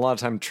spent a lot of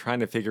time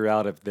trying to figure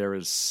out if there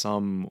is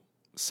some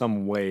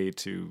way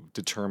to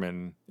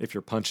determine if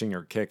you're punching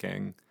or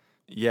kicking.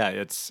 Yeah,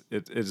 it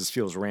just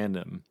feels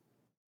random,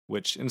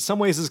 which in some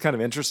ways is kind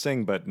of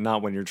interesting, but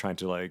not when you're trying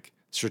to like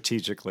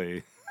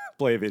strategically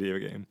play a video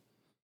game.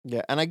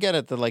 Yeah, and I get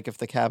it that like if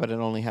the cabinet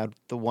only had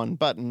the one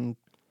button,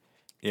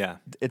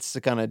 it's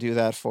gonna do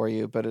that for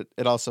you, but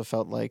it also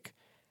felt like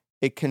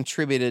it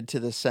contributed to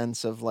the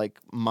sense of like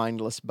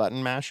mindless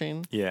button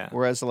mashing. Yeah.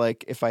 Whereas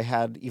like if I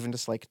had even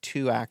just like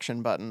 2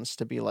 action buttons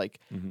to be like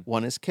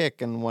one is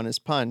kick and one is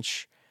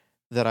punch,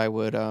 that I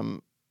would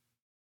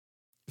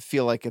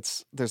feel like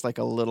there's like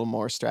a little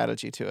more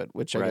strategy to it,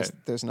 which I guess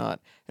there's not.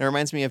 And it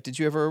reminds me of, did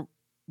you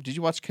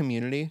watch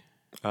Community?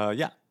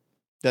 Yeah.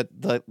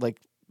 That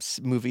like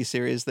movie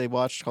series they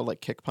watched called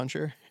like Kick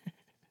Puncher.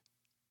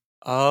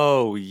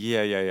 Oh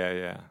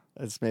yeah.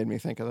 It's made me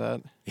think of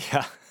that.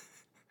 Yeah.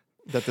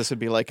 That this would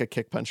be like a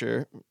Kick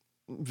Puncher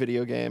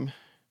video game.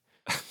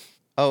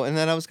 Oh, and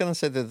then I was going to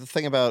say that the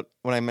thing about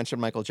when I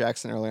mentioned Michael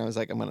Jackson earlier, I was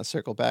like, I'm going to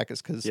circle back,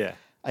 is because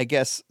I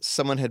guess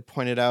someone had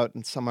pointed out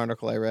in some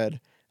article I read, I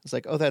was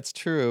like, oh, that's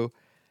true,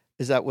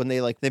 is that when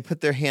they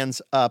put their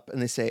hands up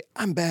and they say,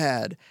 I'm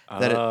bad,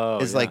 that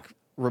it is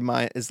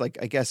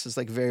I guess is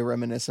like very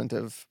reminiscent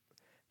of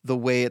the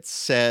way it's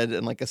said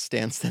and like a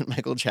stance that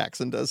Michael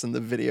Jackson does in the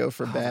video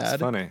for Bad.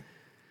 That's funny.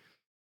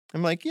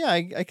 I'm like, yeah,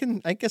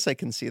 I guess I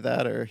can see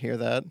that or hear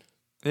that.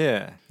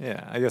 Yeah,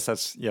 yeah. I guess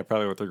that's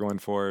probably what they're going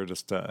for.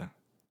 Just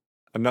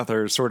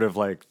another sort of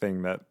like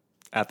thing that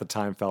at the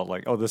time felt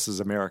like, oh, this is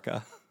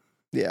America.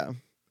 Yeah.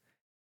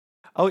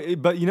 Oh,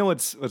 but you know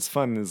what's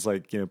fun is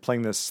like,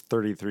 playing this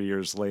 33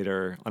 years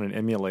later on an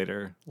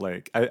emulator.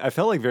 Like I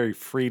felt like very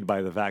freed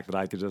by the fact that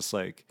I could just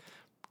like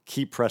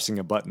keep pressing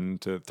a button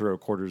to throw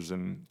quarters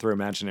and throw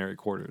imaginary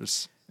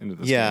quarters into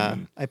this game. Yeah.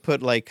 And I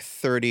put like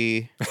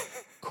 30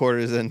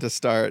 quarters in to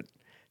start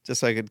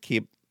just so I could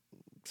keep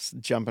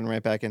jumping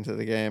right back into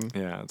the game.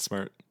 yeah, it's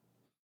smart.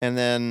 And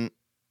then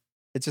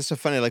it's just so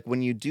funny, like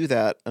when you do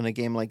that in a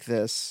game like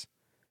this,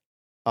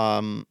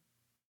 you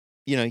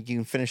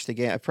can finish the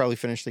game. I probably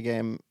finished the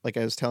game, like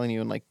I was telling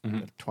you, in like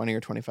 20 or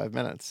 25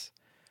 minutes.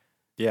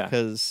 Yeah.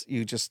 Because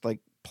you just like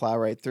plow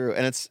right through.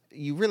 And it's,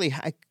 you really,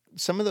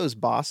 some of those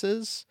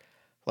bosses,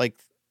 like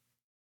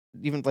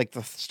even like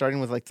starting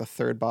with like the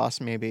third boss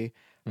maybe,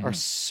 are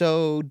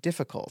so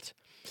difficult.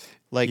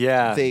 Like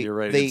you're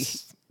right.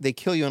 They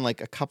kill you in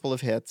like a couple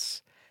of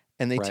hits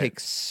and they Right. take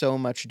so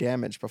much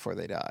damage before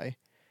they die.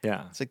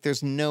 Yeah. It's like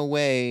there's no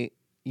way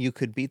you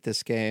could beat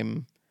this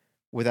game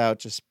without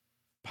just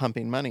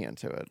pumping money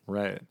into it.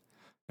 Right.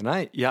 And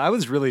I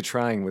was really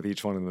trying with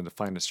each one of them to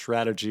find a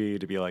strategy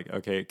to be like,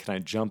 okay, can I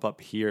jump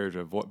up here to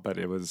avoid? But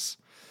it was,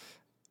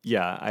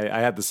 I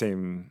had the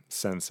same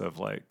sense of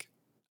like,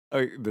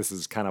 oh, this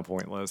is kind of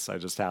pointless. I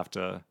just have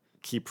to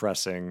keep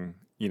pressing,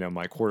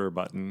 my quarter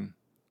button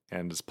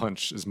and just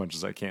punch as much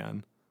as I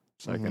can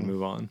so I can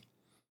move on.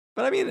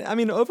 But I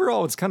mean,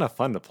 overall, it's kind of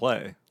fun to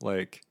play.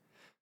 Like,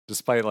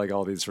 despite like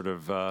all these sort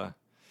of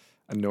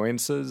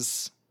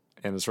annoyances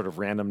and the sort of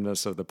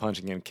randomness of the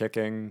punching and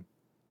kicking,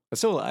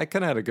 I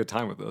kind of had a good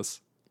time with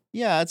this.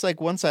 Yeah, it's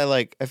like once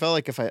I felt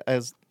like if I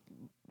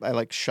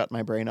like shut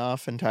my brain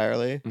off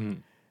entirely.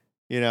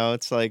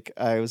 It's like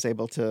I was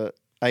able to.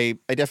 I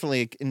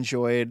definitely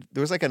enjoyed.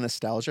 There was like a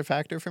nostalgia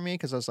factor for me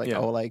because I was like,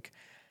 oh, like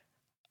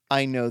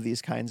I know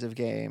these kinds of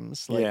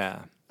games. Like,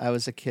 I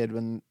was a kid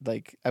when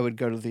like I would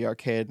go to the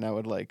arcade and I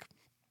would like,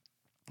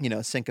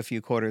 sink a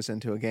few quarters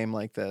into a game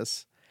like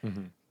this.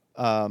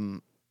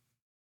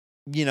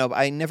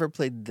 I never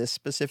played this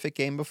specific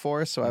game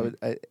before, so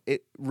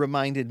it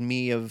reminded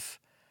me of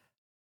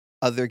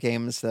other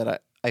games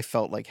that I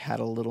felt like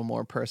had a little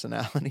more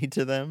personality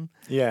to them.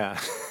 Yeah.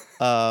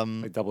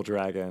 Like Double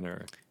Dragon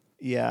or.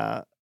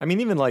 Yeah. I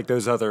mean, even like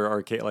those other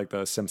arcade, like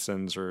the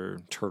Simpsons or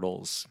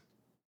Turtles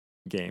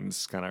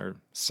games kind of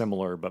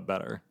similar, but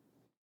better.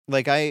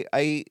 Like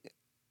I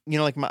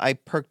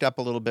perked up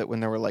a little bit when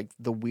there were like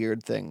the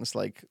weird things,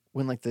 like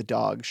when like the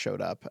dog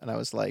showed up and I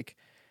was like,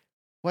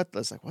 what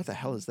the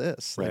hell is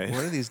this? Like, Right.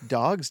 what are these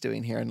dogs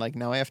doing here? And like,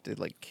 now I have to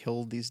like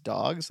kill these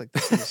dogs. Like,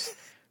 this is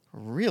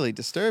really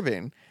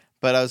disturbing.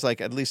 But I was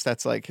like, at least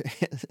that's like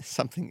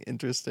something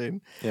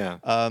interesting. Yeah.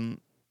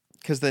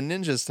 Because the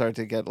ninjas start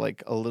to get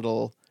like a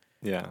little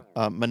Yeah.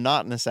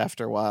 monotonous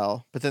after a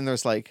while. But then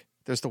there's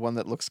the one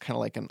that looks kind of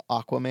like an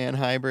Aquaman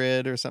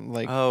hybrid or something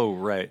like. Oh,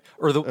 right.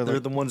 Or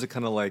they're the ones that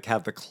kind of like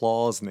have the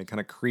claws and they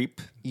kind of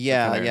creep.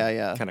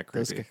 Yeah. Kind of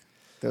creepy.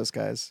 Those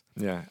guys.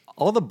 Yeah.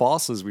 All the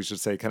bosses, we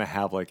should say, kind of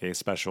have like a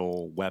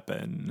special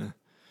weapon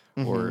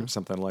or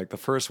something. Like the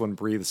first one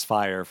breathes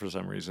fire for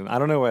some reason. I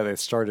don't know why they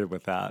started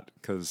with that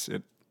because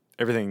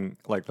everything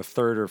like the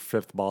third or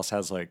fifth boss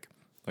has like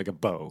a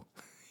bow,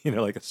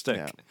 like a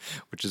stick,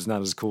 which is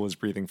not as cool as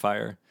breathing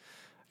fire.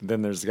 And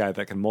then there's the guy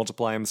that can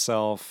multiply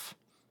himself.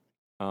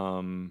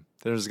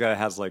 There's a guy that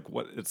has like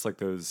it's like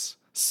those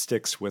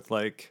sticks with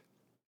like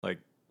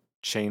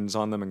chains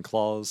on them and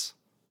claws.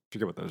 I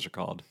forget what those are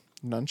called.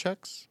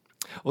 Nunchucks?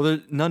 Well, they're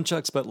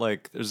nunchucks, but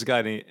like there's a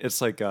guy.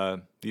 It's like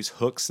these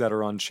hooks that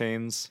are on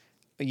chains.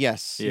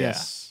 Yes. Yeah.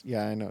 Yes.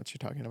 Yeah, I know what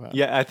you're talking about.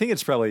 Yeah, I think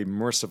it's probably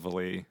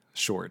mercifully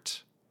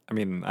short. I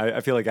mean,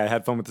 I feel like I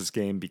had fun with this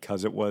game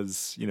because it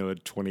was, a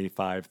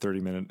 25,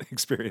 30-minute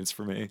experience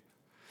for me.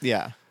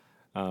 Yeah.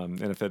 And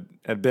if it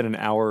had been an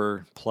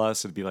hour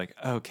plus, it'd be like,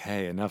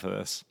 okay, enough of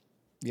this.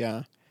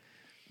 Yeah.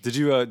 Did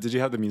you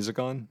have the music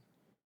on?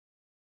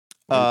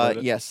 when you played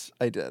it? Yes,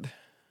 I did.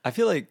 I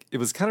feel like it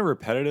was kind of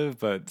repetitive,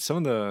 but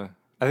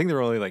I think there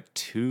were only like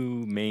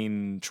two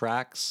main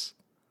tracks,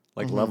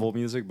 like level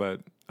music,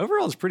 but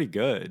overall it's pretty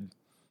good.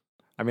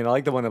 I mean, I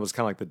like the one that was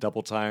kind of like the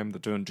double time, the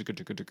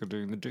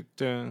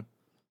dun.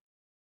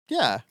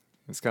 Yeah.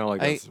 It's kind of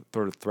like a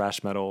sort of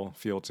thrash metal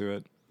feel to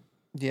it.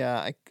 Yeah,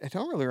 I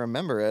don't really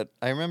remember it.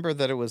 I remember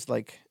that it was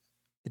like,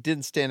 it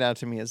didn't stand out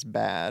to me as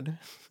bad.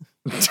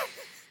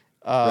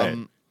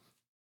 Right.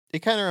 It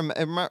kind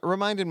of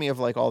reminded me of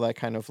like all that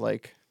kind of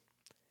like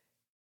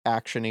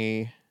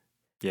action-y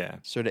Yeah.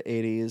 sort of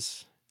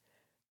 80s.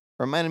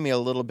 Reminded me a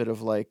little bit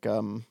of like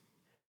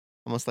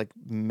almost like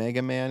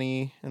Mega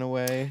Man-y in a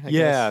way. I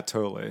guess.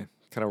 Totally.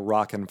 Kind of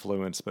rock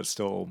influence, but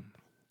still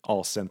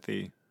all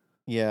synthy.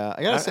 Yeah,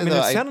 I gotta say I mean,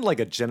 though, it sounded like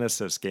a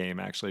Genesis game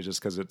actually, just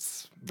because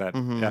it's that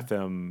Mhm.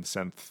 FM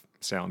synth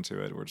sound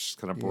to it, which is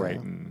kind of bright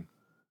and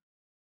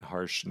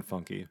harsh and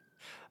funky.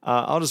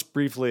 I'll just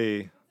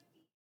briefly.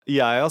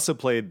 Yeah, I also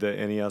played the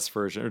NES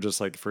version, or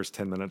just like the first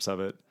 10 minutes of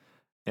it,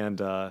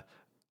 and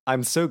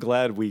I'm so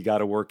glad we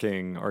got a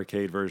working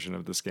arcade version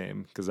of this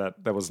game because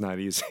that was not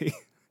easy.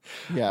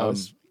 Yeah, it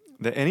was,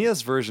 The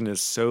NES version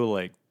is so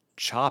like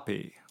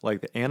choppy.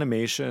 Like the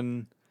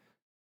animation,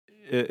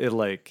 it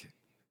like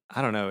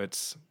I don't know.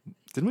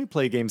 Didn't we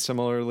play games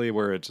similarly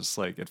where it just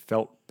like it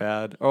felt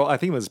bad? Oh, I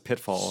think it was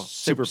Pitfall,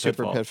 Super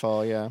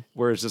Pitfall, yeah.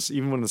 where it's just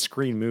even when the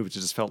screen moved, it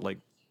just felt like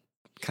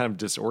kind of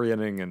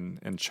disorienting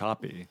and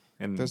choppy.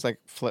 And There's like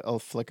a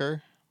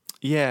flicker.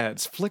 yeah,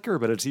 it's flicker,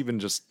 but it's even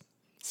just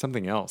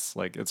something else.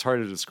 Like it's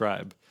hard to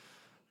describe.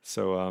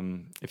 So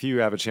if you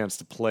have a chance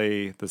to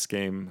play this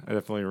game, I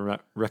definitely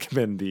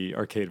recommend the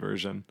arcade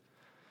version.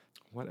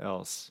 What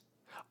else?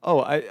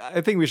 Oh,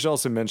 I think we should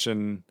also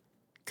mention,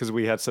 because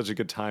we had such a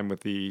good time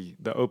with the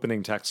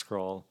opening text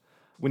scroll.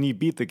 When you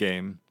beat the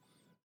game,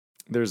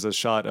 there's a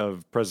shot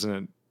of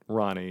President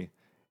Ronnie,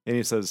 and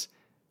he says,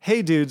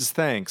 "Hey dudes,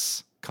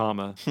 thanks,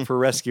 comma, for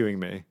rescuing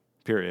me,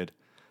 period.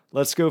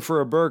 Let's go for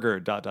a burger, ...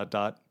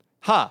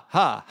 Ha,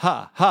 ha,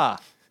 ha, ha."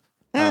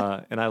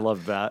 And I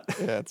love that.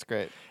 Yeah, it's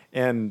great.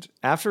 And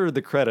after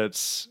the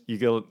credits, you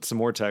get some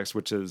more text,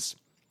 which is,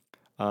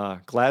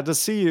 "Glad to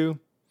see you.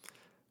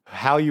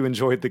 How you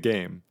enjoyed the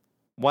game.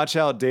 Watch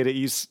out, Data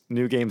East,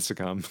 new games to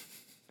come."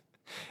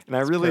 And I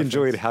really perfect.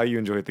 enjoyed how you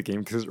enjoyed the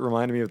game because it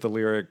reminded me of the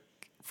lyric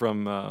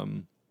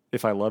from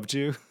 "If I Loved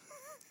You,"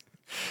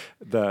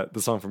 the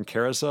song from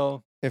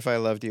Carousel. If I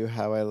loved you,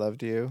 how I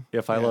loved you.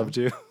 If I Yeah. loved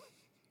you,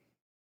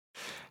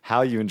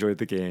 how you enjoyed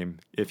the game.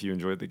 If you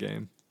enjoyed the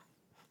game,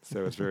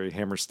 so it's very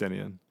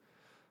Hammersteinian.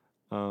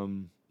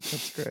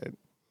 That's great.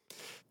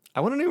 I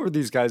want to know where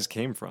these guys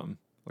came from,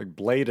 like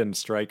Blade and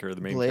Stryker,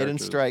 the main Blade and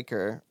characters.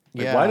 Stryker.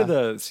 Like, Yeah. why did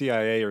the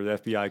CIA or the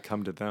FBI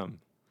come to them?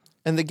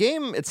 And the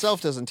game itself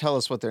doesn't tell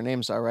us what their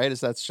names are, right? Is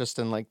that's just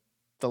in like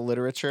the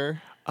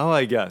literature? Oh,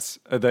 I guess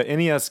the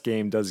NES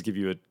game does give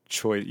you a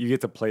choice. You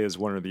get to play as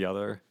one or the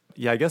other.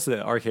 Yeah, I guess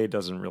the arcade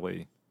doesn't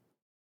really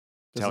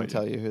Doesn't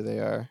tell you who they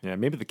are. Yeah,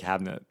 maybe the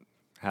cabinet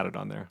had it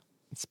on there.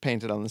 It's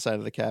painted on the side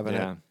of the cabinet.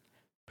 Yeah.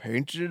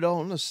 Painted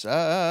on the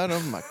side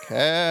of my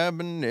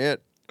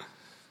cabinet.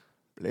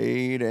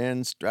 Blade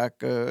and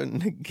Stryker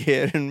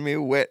getting me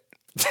wet.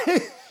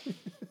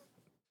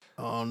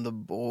 On the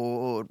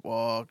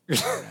boardwalk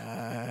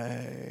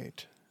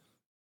tonight.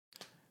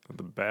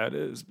 The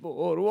baddest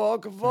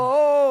boardwalk of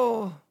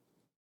all.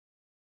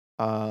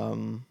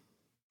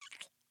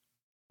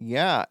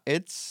 Yeah,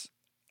 it's.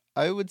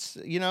 I would.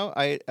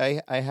 I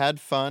had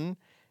fun.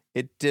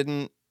 It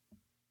didn't.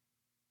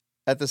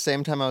 At the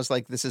same time, I was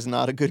like, "This is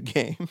not a good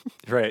game."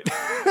 Right.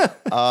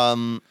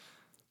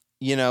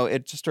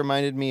 It just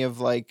reminded me of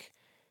like.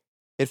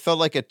 It felt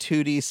like a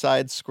 2D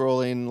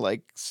side-scrolling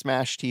like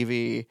Smash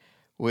TV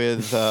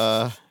with.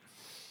 I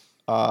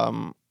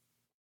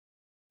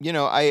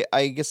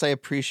guess I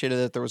appreciated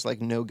that there was like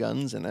no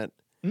guns in it.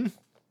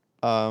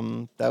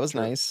 That was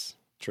True. nice.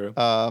 True.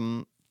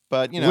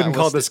 But Wouldn't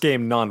call this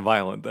game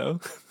non-violent though.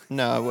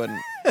 No, I wouldn't.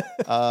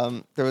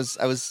 I was,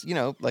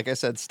 like I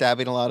said,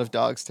 stabbing a lot of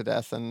dogs to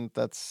death, and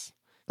that's,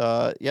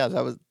 that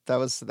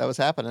was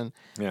happening.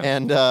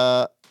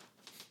 Yeah.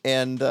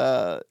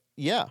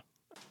 Yeah,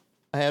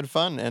 I had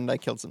fun, and I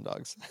killed some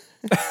dogs.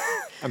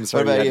 I'm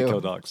sorry What you about had you? to kill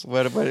dogs.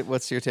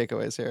 What's your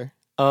takeaways here?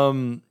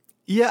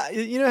 Yeah,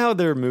 you know how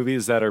there are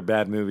movies that are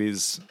bad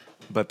movies,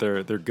 but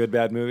they're good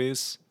bad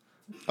movies?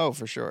 Oh,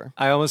 for sure.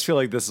 I almost feel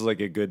like this is like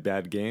a good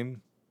bad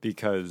game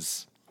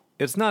because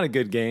it's not a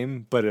good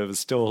game, but it was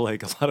still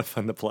like a lot of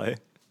fun to play.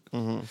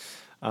 Mm-hmm.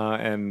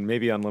 And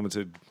maybe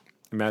Unlimited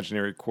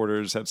Imaginary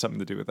Quarters had something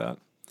to do with that.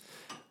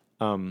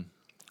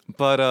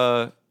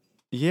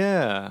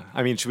 Yeah.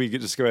 I mean, should we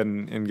just go ahead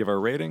and give our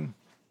rating?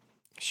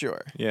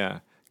 Sure. Yeah.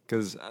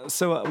 Because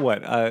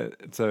what?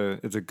 It's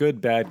a good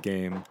bad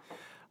game.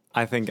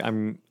 I think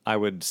I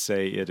would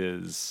say it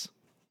is.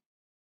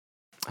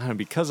 I don't know,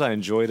 because I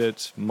enjoyed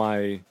it.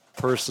 My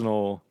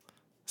personal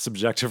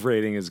subjective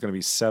rating is going to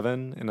be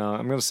 7, and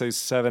I'm going to say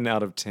 7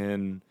 out of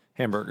 10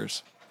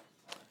 hamburgers.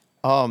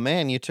 Oh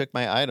man, you took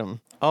my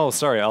item. Oh,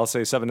 sorry. I'll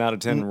say 7 out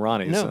of 10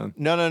 Ronnie's. No.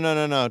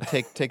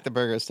 Take the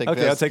burgers. Take Okay,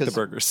 this, I'll take the 'cause-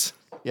 burgers.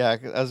 Yeah,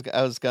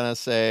 I was gonna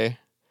say,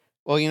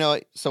 well, you know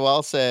what? So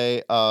I'll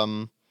say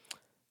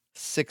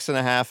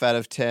 6.5 out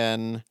of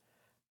 10.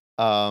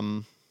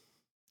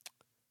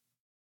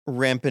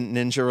 Rampant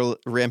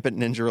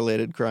ninja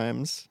related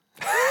crimes.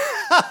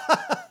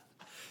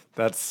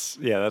 That's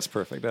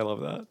perfect. I love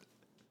that.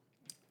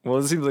 Well,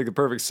 this seems like a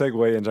perfect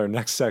segue into our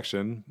next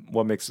section.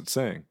 What makes it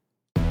sing?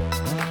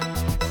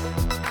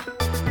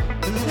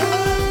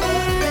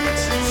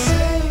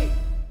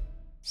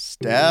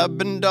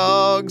 Stabbing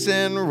dogs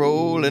and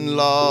rolling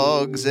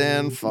logs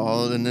and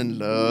falling in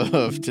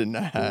love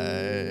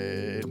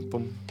tonight.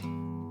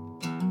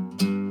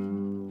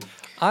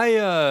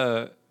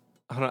 I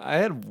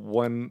had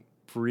one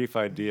brief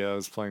idea I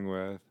was playing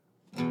with.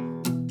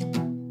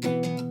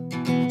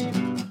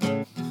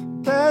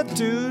 Bad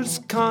dudes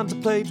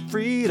contemplate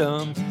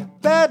freedom.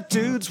 Bad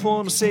dudes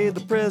want to save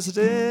the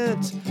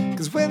president.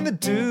 'Cause when they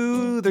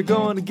do, they're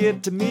going to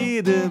get to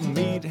meet him.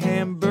 Eat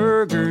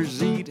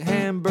hamburgers, eat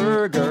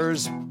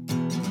hamburgers.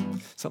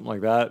 Something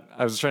like that.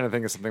 I was trying to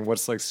think of something.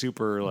 What's like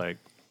super like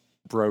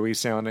bro-y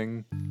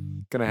sounding?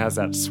 Kind of has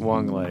that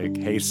swung like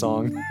Hey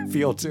Song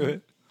feel to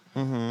it.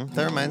 Mm-hmm.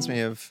 That reminds me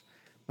of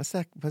what's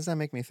that? What does that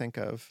make me think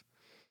of?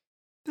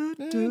 You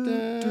know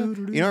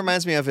what it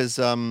reminds me of is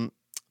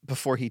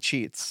Before He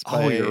Cheats.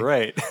 Oh, you're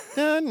right.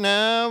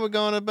 Now we're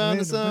going to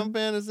bound some.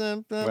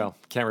 Well,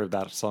 can't rip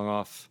that song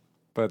off,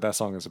 but that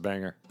song is a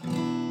banger.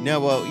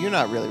 No, well, you're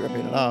not really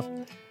ripping it off.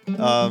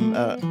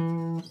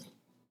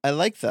 I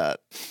like that.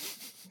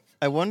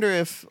 I wonder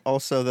if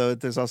also though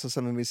there's also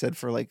something to be said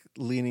for like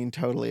leaning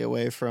totally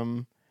away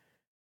from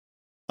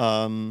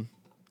the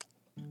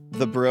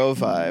bro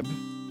vibe.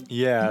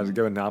 Yeah, to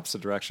go in the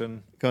opposite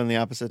direction. Go in the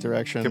opposite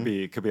direction.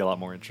 Could be a lot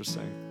more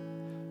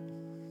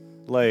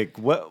interesting. Like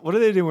what do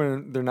they do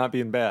when they're not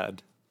being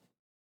bad?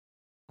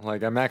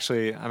 Like I want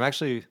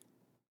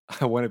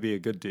to be a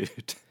good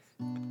dude.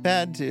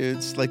 Bad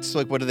dudes. Like just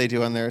like what do they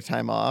do on their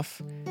time off?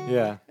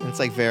 Yeah. And it's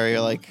like very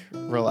like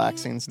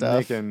relaxing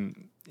stuff.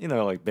 Making,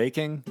 like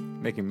baking,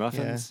 making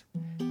muffins.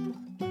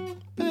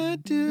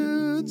 Bad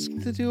dudes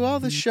to do all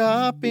the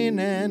shopping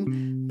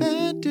and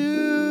bad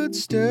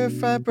dudes stir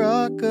fry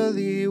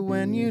broccoli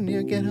when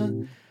you get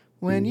home.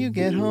 When you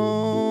get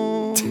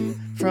home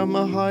from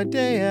a hard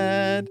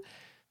day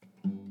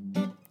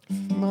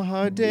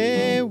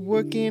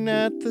working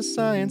at the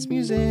Science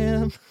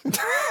Museum.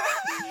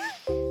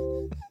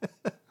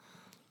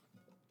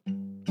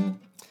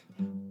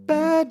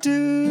 Bad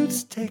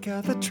dudes take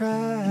out the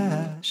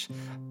trash.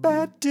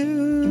 Bad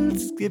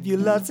dudes give you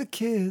lots of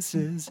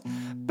kisses.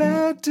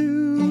 Bad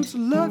dudes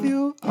love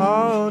you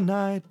all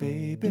night,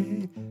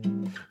 baby.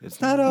 It's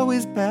not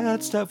always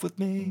bad stuff with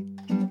me.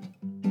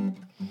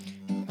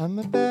 I'm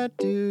a bad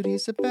dude,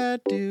 he's a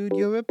bad dude,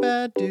 you're a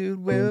bad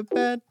dude, we're a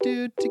bad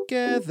dude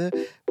together.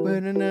 We're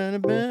not a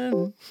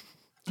bad.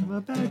 I'm a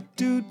bad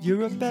dude,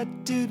 you're a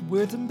bad dude,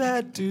 we're some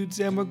bad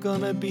dudes, and we're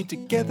gonna be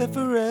together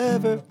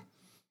forever.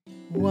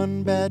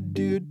 One bad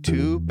dude,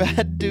 two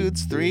bad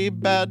dudes, three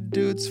bad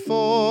dudes,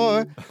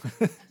 four.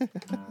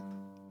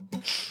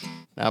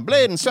 Now,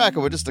 Blade and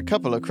Striker were just a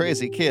couple of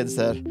crazy kids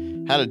that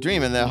had a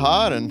dream in their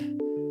heart and...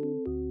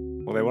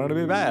 Well, they wanted to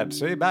be bad,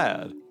 so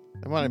bad.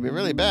 They wanted to be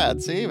really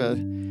bad, see? But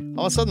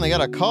all of a sudden they got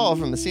a call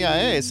from the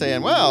CIA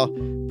saying, well,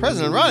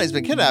 President Ronnie's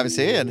been kidnapped,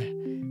 see?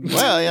 And,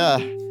 well, yeah,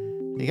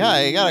 you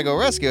gotta go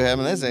rescue him.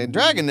 And they say,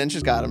 Dragon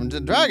Ninja's got him.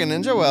 Dragon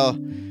Ninja, well,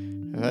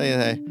 what do you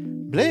say?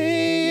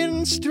 Blade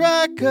and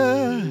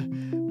Striker,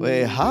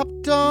 we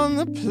hopped on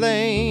the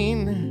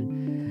plane.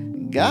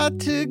 Got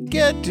to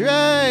get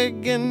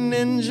Dragon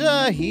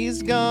Ninja,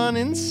 he's gone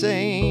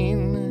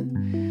insane.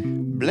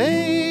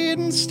 Blade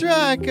and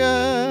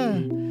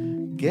Striker,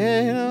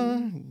 get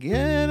on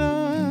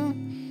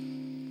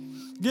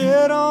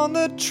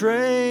the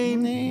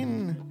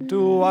train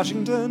to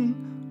Washington.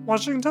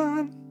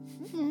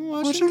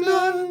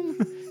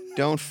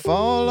 Don't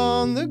fall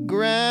on the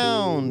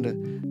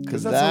ground,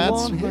 'cause that's a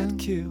one-hit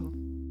kill.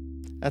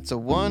 That's a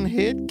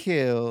one-hit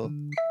kill.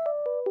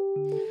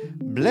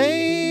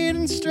 Blade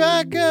and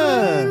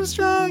Striker,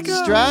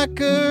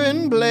 Striker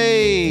and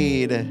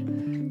Blade,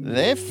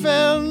 they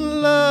fell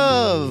in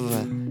love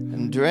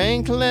and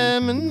drank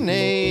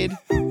lemonade.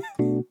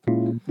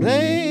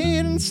 Blade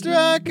and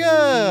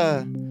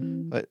Striker,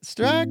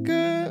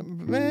 Striker,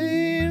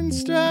 Blade and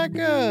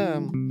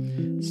Striker,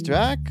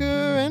 Striker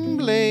and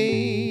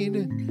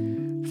Blade,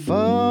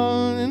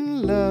 fall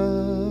in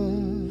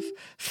love,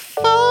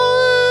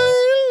 fall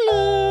in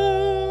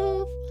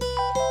love.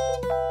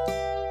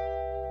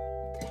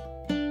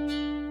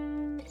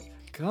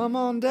 Come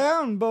on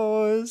down,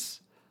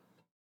 boys.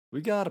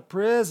 We got a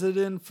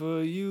president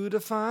for you to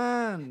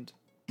find.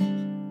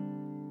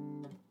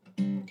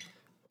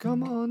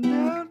 Come on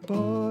down,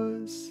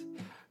 boys.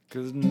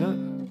 'Cause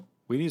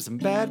we need some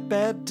bad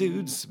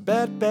dudes,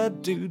 bad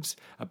dudes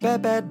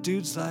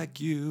like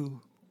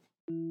you.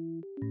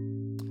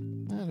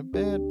 Not a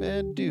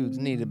bad dudes,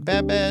 needed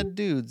bad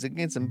dudes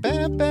against some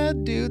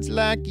bad dudes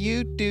like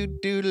you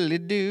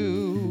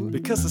doodly-doo.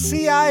 Because the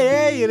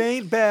CIA, it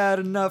ain't bad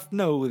enough,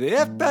 no. The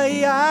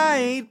FBI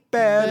ain't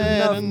bad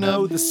enough,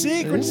 no. The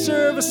Secret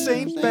Service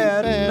ain't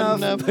bad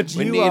enough, but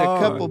we you need are. a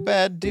couple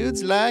bad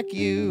dudes like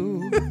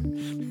you.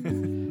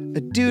 A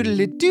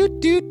doodly doo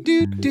doo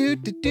doo doo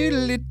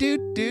doodly doo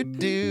doo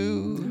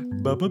doo.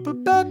 Bad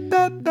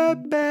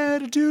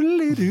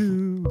doodly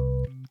doo.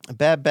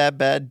 Bad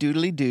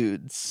doodly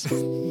dudes.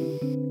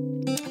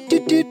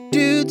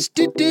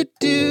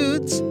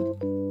 Dudes.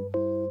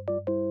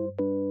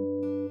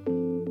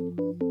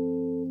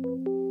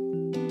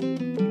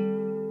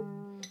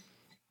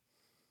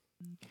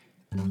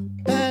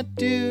 Bad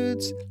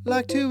dudes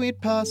like to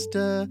eat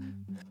pasta.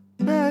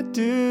 Bad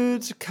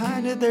dudes are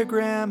kind of their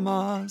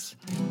grandmas.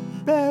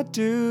 Bad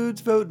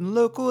dudes vote in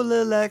local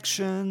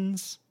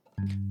elections.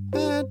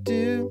 Bad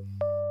dudes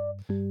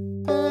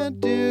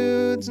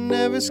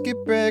never skip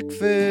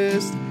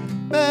breakfast.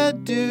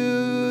 Bad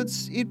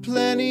dudes eat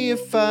plenty of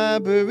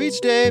fiber each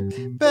day.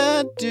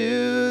 Bad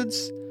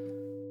dudes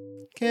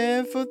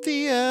care for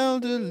the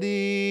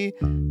elderly.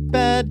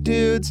 Bad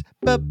dudes,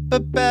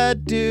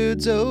 bad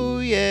dudes, oh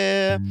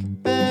yeah.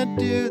 Bad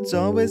dudes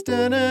always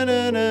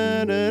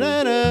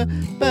da-na-na-na-na-na-na.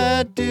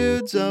 Bad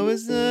dudes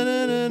always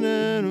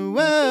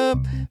da-na-na-na-na.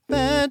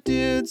 Bad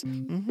dudes.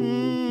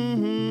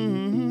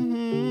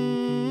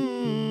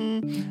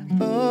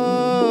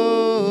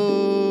 Oh.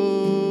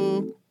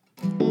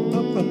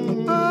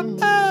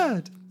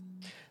 Bad.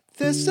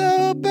 They're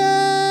so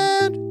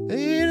bad.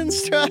 Aiden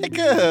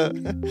Striker.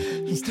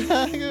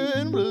 Striker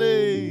and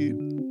Blade.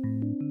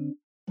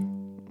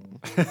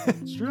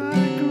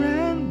 Striker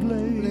and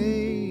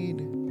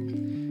Blade.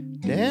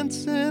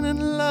 Dancing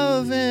and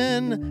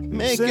loving,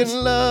 making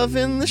love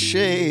in the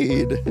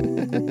shade.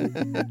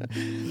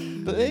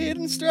 Blade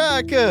and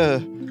Striker,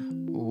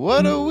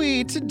 what are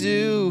we to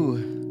do?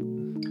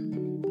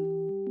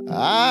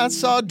 I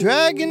saw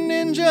Dragon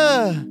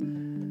Ninja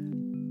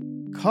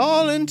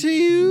calling to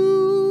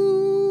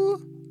you.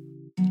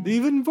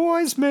 Leaving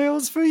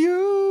voicemails for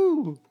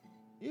you.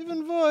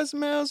 Even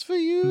voicemails for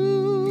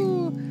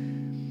you.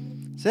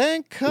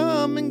 Saying,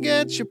 come and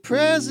get your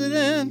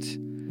president.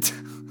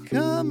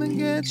 Come and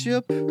get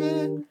your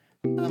president.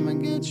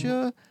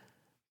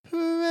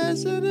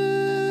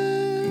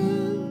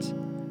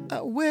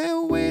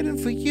 We're waiting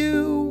for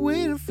you.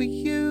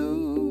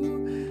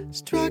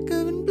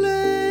 Striker and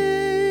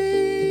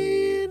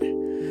Blade.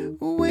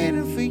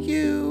 Waiting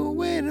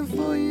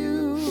for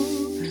you.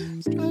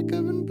 Striker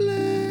and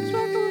Blade.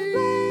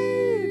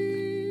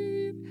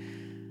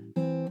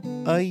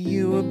 Are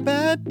you a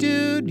bad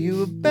dude?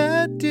 You a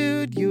bad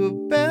dude. You a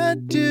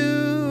bad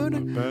dude.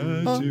 A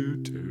bad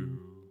dude too.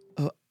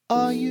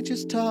 Or you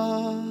just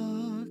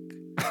talk?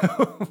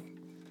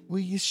 Will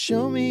you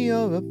show me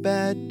you're a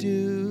bad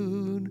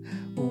dude?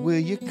 Or will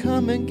you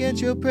come and get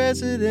your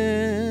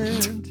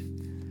president?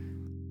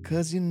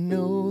 'Cause you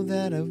know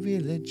that I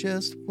really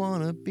just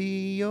wanna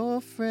be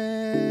your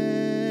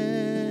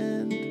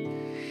friend.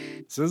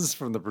 So this is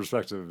from the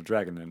perspective of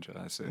Dragon Ninja,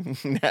 I see.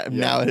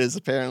 Now it is,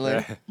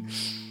 apparently.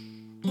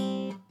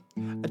 I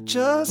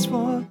just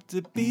want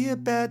to be a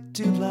bad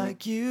dude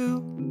like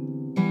you.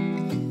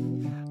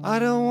 I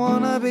don't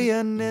want to be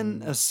a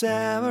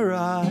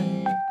samurai.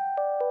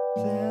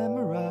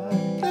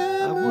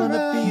 I want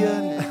to be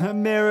an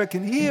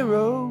American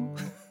hero.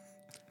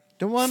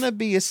 Don't want to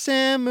be a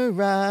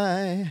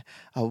samurai.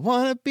 I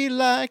want to be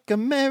like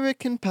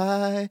American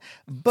Pie.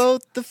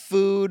 Both the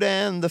food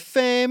and the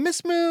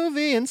famous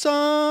movie and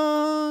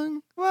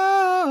song.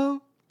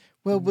 Whoa.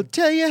 Well, we'll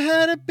tell you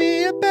how to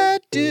be a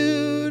bad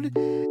dude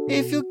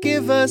if you'll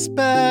give us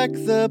back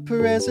the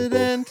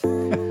president.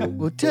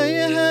 We'll tell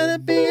you how to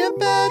be a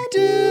bad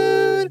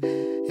dude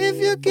if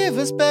you'll give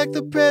us back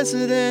the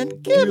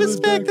president. Give us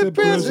back the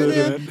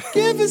president.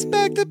 Give us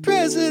back the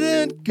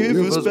president. Give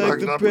us back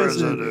the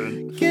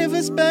president. Give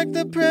us back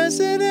the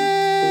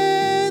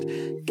president.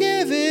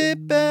 Give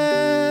it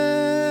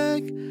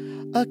back.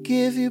 I'll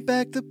give you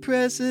back the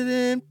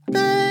president,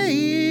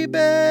 baby.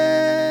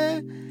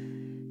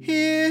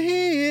 Here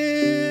he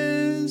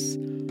is.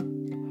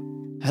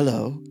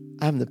 Hello,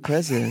 I'm the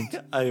president.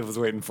 I was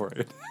waiting for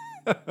it.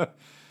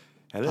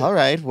 Hello. All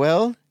right,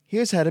 well,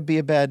 here's how to be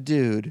a bad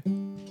dude.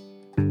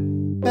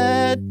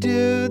 Bad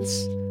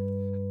dudes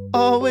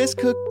always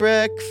cook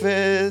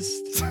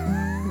breakfast.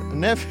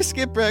 Never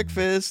skip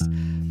breakfast.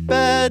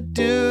 Bad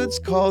dudes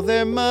call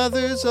their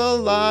mothers a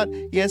lot.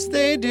 Yes,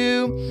 they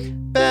do.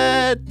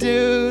 Bad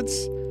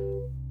dudes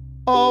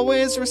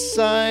always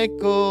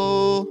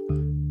recycle.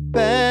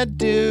 Bad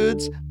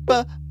dudes,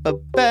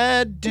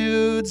 bad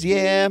dudes,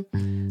 yeah.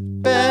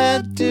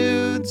 Bad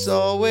dudes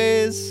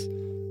always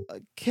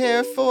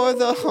care for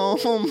the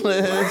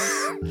homeless.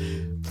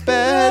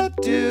 Bad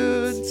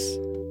dudes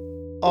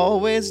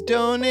always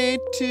donate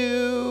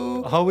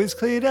to. Always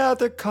clean out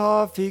the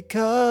coffee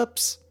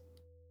cups.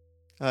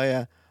 Oh,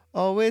 yeah.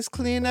 Always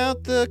clean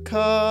out the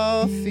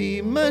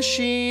coffee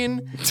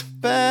machine.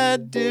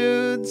 Bad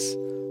dudes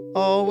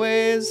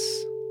always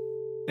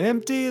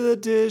empty the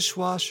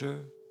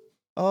dishwasher.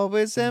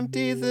 Always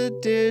empty the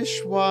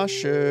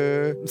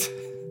dishwasher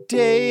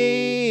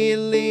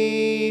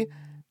daily.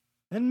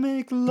 And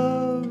make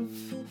love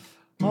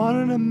on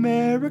an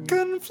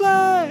American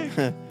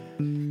flag.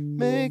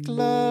 Make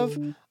love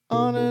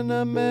on an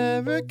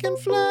American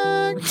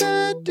flag.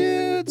 Bad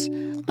dudes,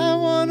 I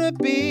wanna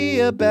be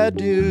a bad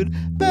dude.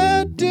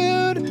 Bad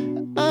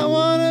dude, I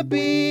wanna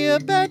be a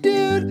bad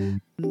dude.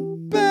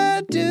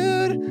 Bad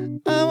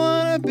dude, I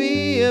wanna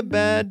be a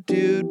bad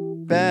dude.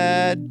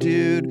 Bad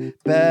dude,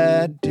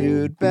 bad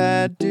dude,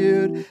 bad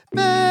dude,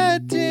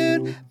 bad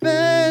dude,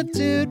 bad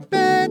dude,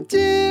 bad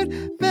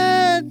dude,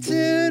 bad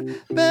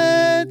dude,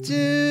 bad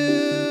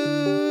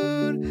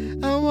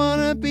dude. I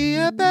wanna be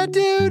a bad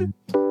dude.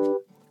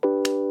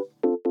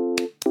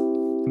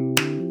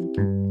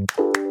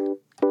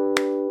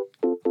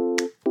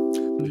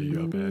 Be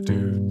a bad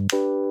dude.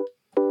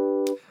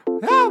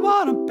 I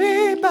wanna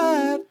be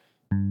bad.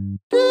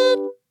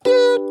 Do,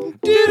 do,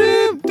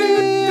 do, be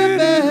a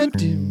bad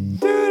dude.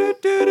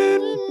 Bad dude,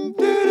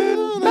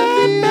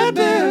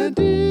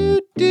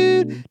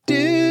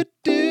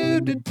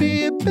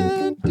 be a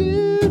bad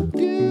dude,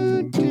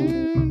 dude.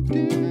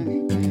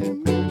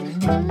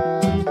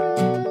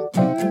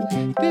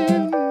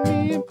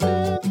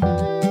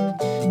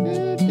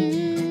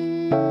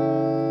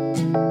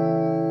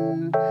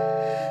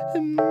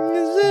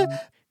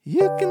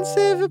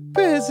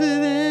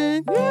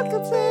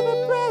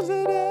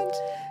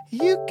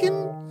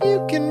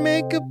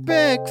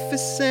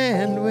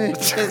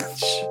 sandwich.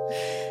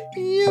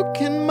 You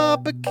can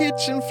mop a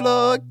kitchen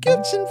floor,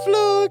 kitchen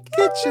floor,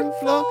 kitchen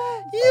floor.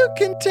 You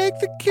can take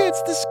the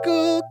kids to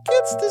school,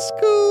 kids to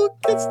school,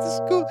 kids to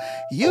school.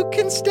 You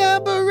can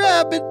stab a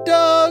rabbit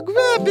dog,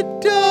 rabbit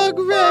dog,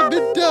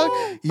 rabbit dog.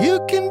 You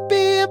can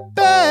be a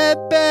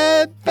bad,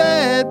 bad,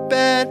 bad,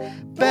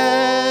 bad,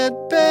 bad,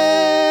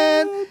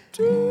 bad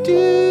dude.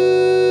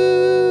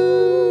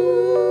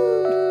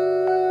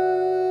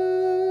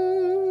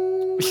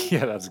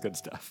 Yeah, that's good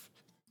stuff.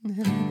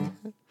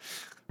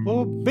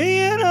 Well,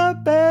 being a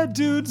bad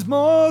dude's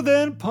more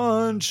than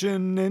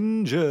punching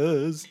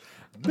ninjas.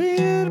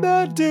 Being a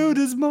bad dude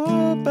is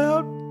more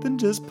about than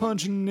just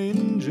punching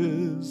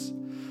ninjas.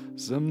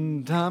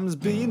 Sometimes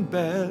being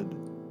bad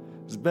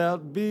is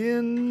about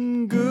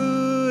being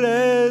good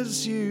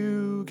as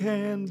you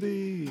can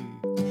be.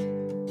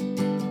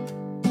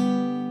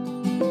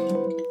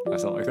 I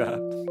sound like that.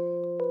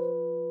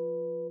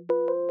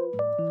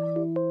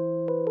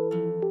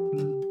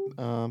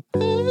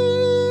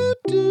 Bad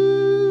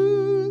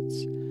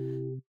dudes,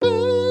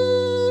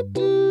 bad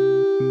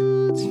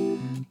dudes,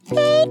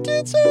 bad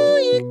dudes, are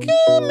you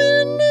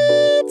coming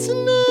out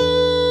tonight?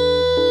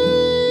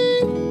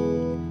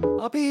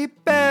 I'll be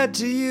bad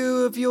to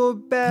you if you're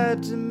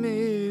bad to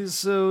me.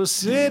 So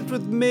sit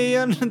with me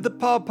under the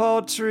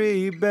pawpaw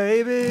tree,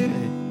 baby.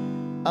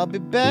 I'll be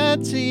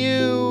bad to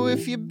you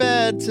if you're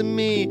bad to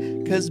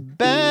me. 'Cause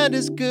bad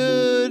is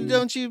good,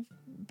 don't you,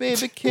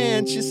 baby,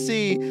 can't you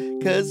see?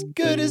 'Cause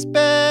good is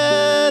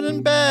bad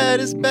and bad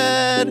is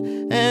bad,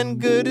 and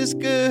good is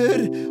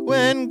good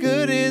when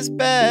good is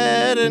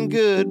bad, and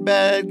good,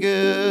 bad,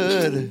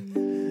 good.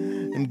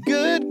 And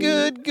good,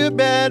 good, good,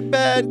 bad,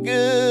 bad,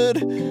 good.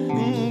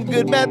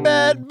 Good, bad,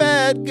 bad,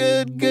 bad,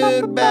 good,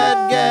 good,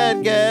 bad,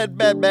 bad, bad,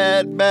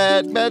 bad,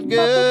 bad, bad,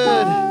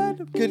 good.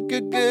 Good,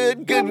 good,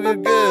 good, good,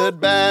 good, good,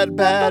 bad,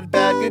 bad,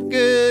 bad, good,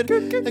 good.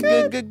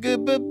 Good, good,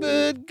 good, but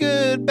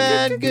good,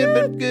 bad, good,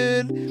 but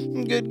good.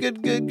 Good,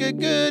 good, good, good,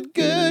 good,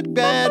 good,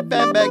 bad,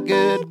 bad, bad,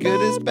 good.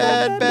 Good is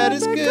bad, bad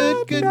is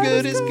good. Good,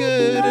 good is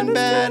good and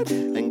bad,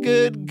 and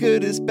good,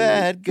 good is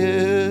bad,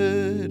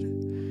 good.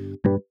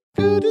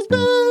 Good is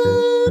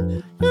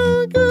bad,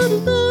 good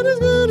is bad as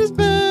good as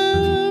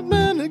bad,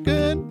 bad is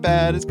good,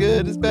 bad as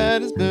good as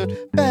bad as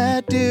good.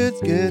 Bad dudes,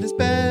 good as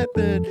bad,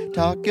 bad.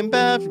 Talking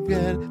bad from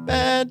good.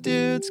 Bad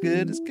dudes,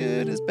 good as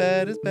bad as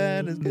bad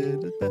as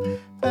good as bad.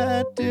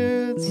 Bad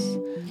dudes.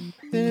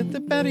 The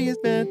baddie is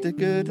bad, the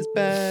good is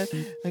bad,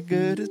 the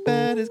good is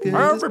bad as good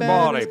as bad.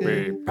 Everybody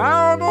be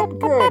bad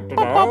and good, you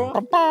know?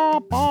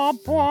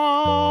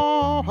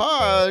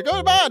 Hi,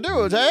 good bad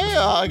dudes, hey?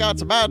 I got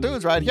some bad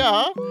dudes right here.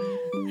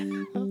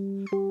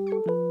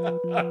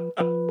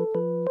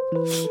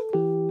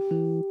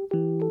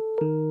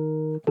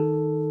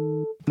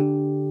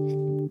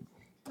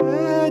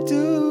 Bad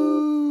dudes.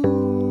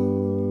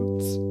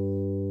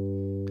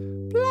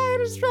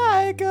 Blade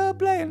striker,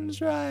 blade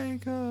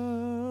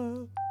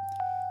striker.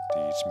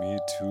 Teach me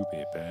to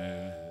be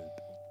bad.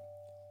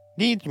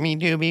 Teach me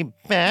to be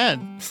bad.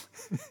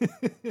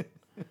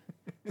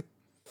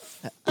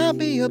 I'll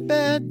be a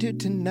bad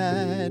dude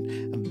tonight,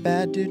 a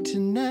bad dude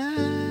tonight.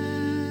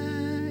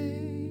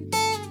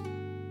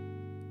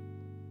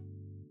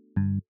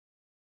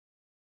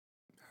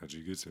 How'd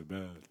you get so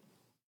bad?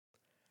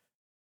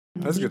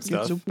 That's good Get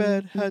stuff. so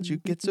bad? How'd you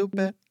get so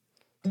bad?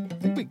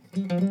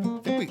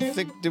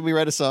 Did we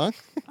write a song?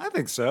 I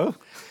think so.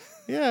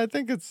 Yeah, I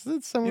think it's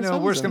someone. You know,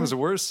 worst comes to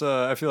worst.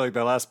 I feel like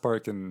that last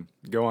part can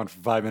go on for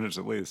 5 minutes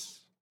at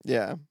least.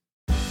 Yeah.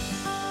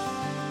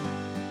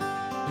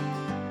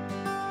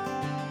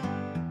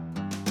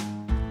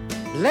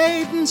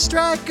 Blade and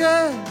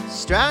striker,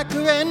 striker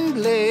and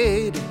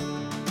blade,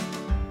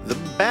 the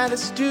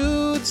baddest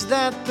dudes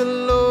that the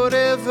Lord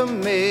ever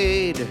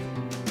made.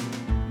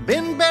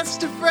 Been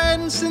best of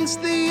friends since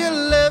the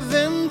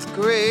 11th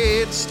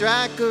grade,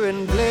 striker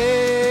and blade.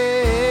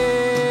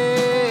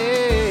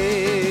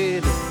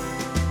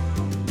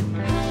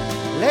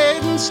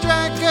 Blade and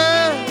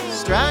striker,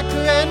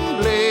 striker and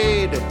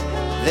blade,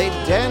 they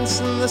dance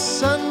in the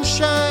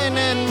sunshine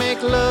and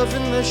make love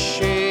in the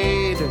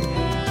shade.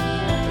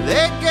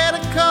 They get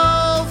a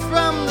call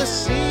from the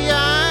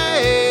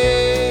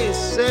CIA,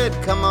 said,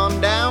 come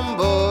on down,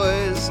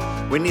 boys.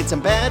 We need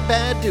some bad,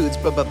 bad dudes,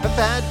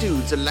 bad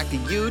dudes like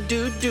you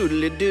do,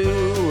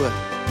 doodly-doo.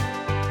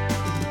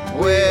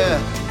 We're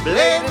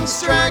Blade and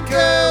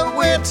Striker,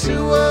 we're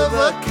two of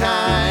a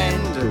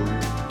kind.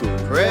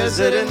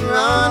 President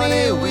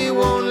Ronnie, we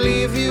won't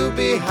leave you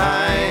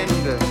behind.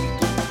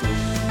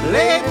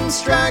 Blade and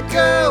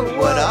Striker,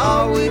 what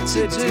are we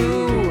to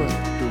do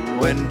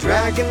when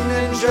Dragon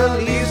Ninja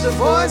leaves a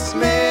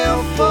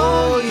voicemail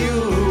for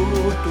you,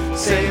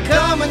 saying,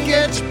 come and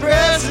get your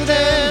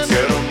president.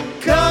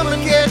 Come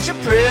and get your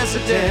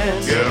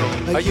president.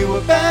 Are you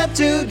a bad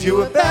dude?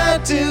 You a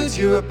bad dude?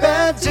 You a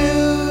bad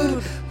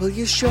dude? Will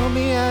you show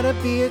me how to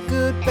be a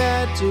good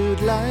bad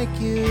dude like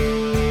you?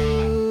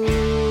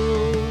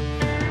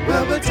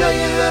 Well, we'll tell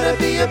you how to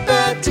be a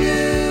bad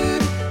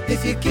dude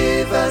If you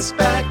give us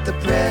back the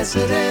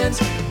president,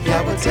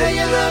 yeah, we'll tell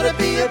you how to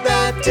be a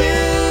bad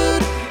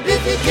dude.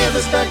 If you give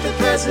us back the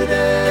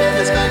president, give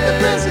us back the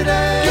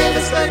president, give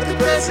us back the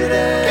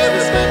president, give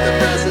us back the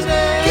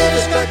president, give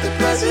us back the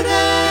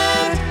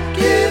president,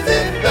 give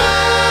it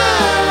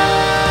back.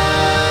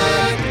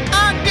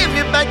 I'll give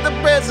you back the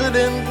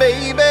president,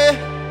 baby.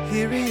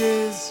 Here he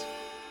is.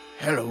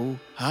 Hello,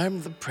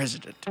 I'm the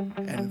president.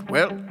 And,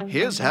 well,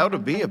 here's how to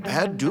be a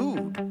bad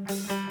dude.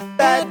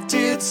 Bad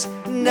dudes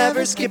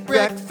never skip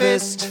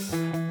breakfast.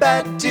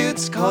 Bad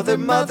dudes call their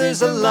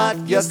mothers a lot.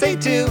 Yes, they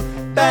do.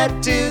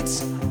 Bad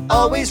dudes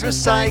always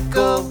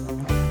recycle.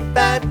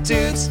 Bad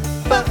dudes,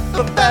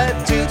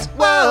 bad dudes,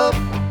 whoa.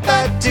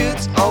 Bad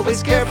dudes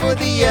always care for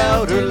the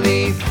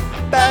elderly.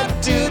 Bad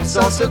dudes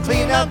also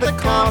clean out the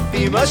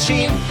coffee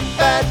machine.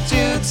 Bad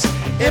dudes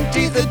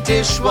empty the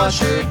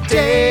dishwasher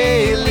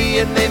daily,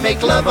 and they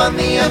make love on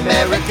the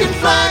American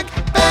flag.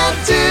 Bad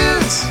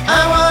dudes,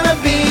 I wanna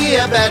be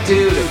a bad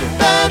dude.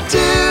 Bad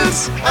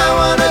dudes, I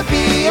wanna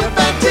be a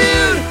bad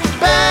dude.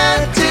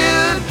 Bad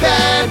dude,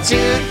 bad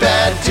dude,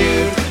 bad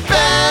dude,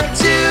 bad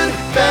dude,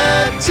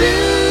 bad dude.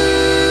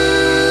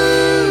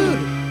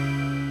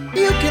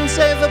 You can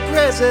save a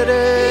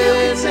president. You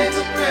can save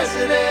a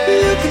president.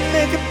 You can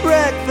make a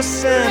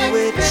breakfast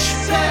sandwich.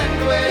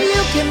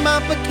 You can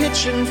mop a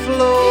kitchen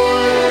floor.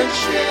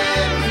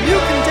 You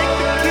can take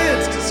the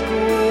kids to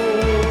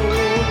school.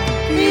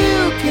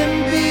 You can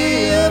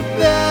be a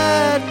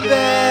bad,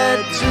 bad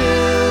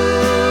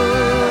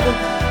dude.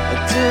 A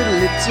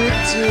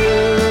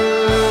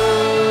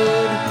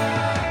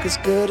doodly-toot-dude. 'Cause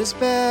good is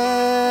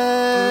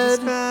bad.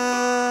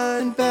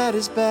 And bad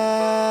is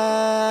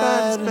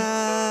bad.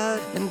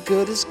 And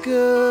good is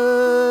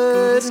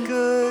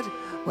good.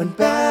 When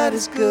bad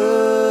is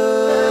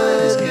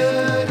good.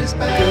 Good is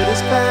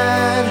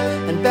bad.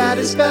 And bad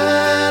is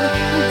bad.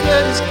 And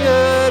good is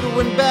good.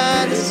 When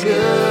bad is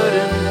good.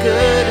 And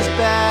good is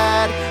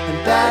bad.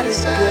 And bad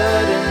is good.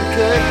 And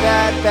good,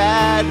 bad,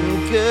 bad.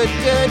 And good,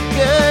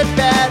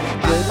 bad.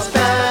 Good is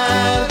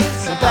bad.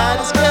 And bad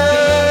is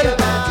good.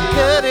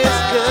 Good is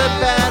good,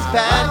 bad,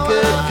 bad.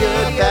 Good,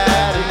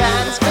 bad. And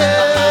bad is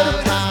good. And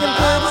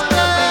good is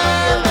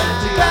bad.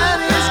 Bad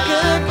is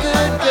good,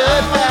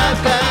 bad,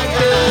 bad.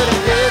 Good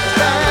and good is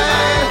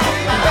bad.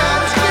 And bad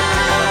is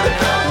good.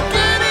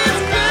 Good is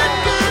good,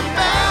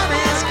 bad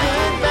is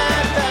good,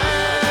 bad,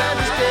 bad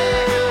is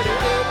good. And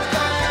good is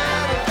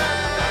bad.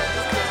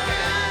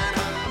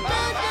 And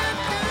bad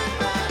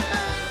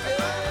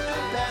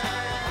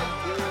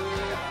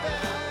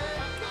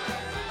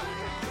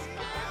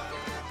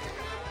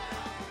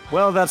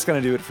Well, that's going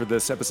to do it for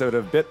this episode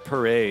of Bit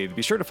Parade.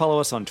 Be sure to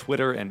follow us on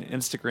Twitter and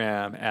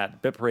Instagram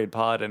at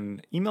BitParadePod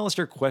and email us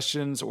your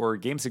questions or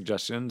game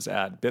suggestions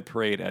at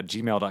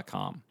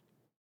bitparade@gmail.com.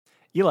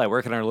 Eli,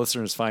 where can our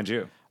listeners find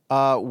you?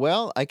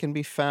 Well, I can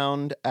be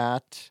found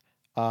at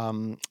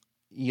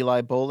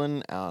Eli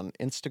Bolin on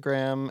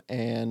Instagram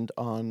and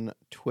on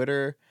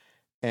Twitter.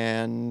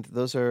 And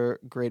those are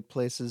great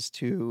places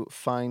to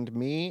find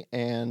me.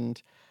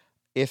 And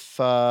if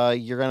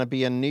you're going to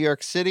be in New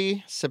York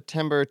City,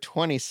 September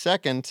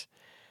 22nd,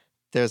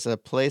 there's a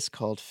place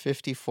called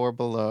 54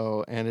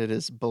 Below, and it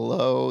is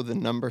below the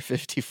number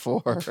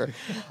 54 on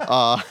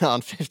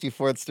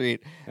 54th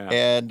Street. Yeah.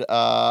 And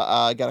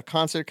I got a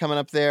concert coming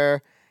up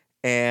there,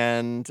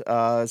 and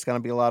it's going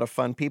to be a lot of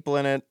fun people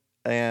in it.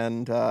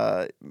 And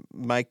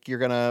Mike, you're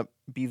going to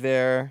be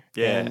there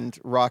and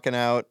rocking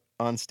out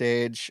on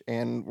stage,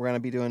 and we're going to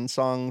be doing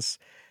songs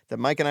that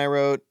Mike and I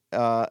wrote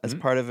as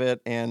part of it,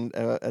 and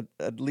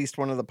at least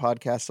one of the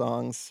podcast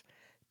songs,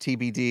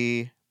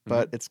 TBD,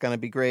 but it's going to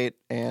be great.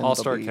 And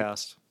All-Star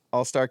Cast.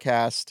 All-Star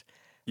Cast.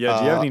 Yeah,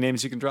 do you have any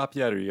names you can drop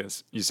yet, or you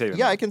say them?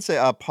 Yeah, I can say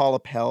Paula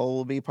Pell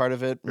will be part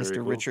of it, Very Mr.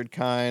 cool. Richard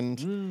Kind,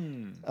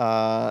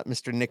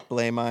 Mr. Nick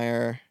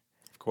Blameyer.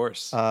 Of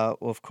course. Well,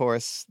 of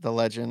course, the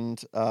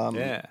legend.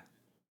 Yeah,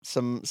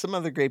 Some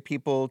other great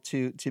people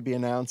to be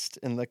announced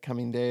in the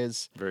coming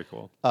days. very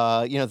cool.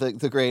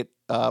 The great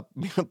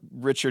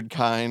Richard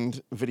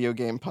Kind video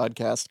game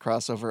podcast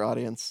crossover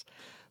audience.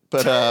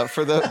 But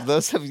for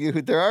those of you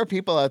there are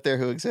people out there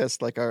who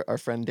exist, like our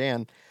friend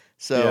Dan.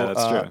 So Yeah,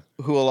 that's true.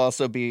 Who will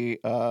also be,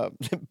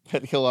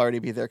 but he'll already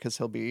be there because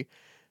he'll be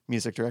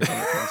music director on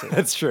the concert.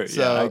 That's true.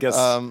 So, yeah, I guess.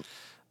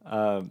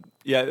 A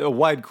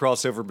wide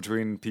crossover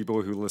between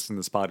people who listen to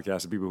this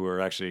podcast and people who are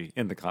actually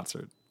in the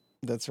concert.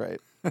 That's right.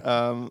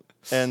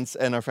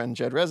 And our friend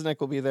Jed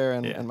Resnick will be there,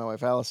 and, Yeah. and my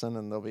wife Allison,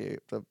 and there'll be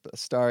a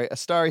starry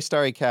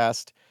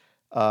cast,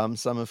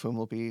 some of whom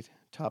will be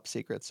top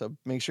secret. So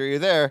make sure you're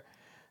there,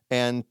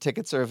 and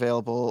tickets are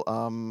available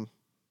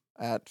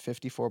at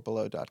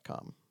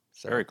 54below.com.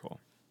 So Very cool.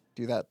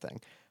 do that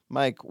thing.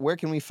 Mike, where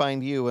can we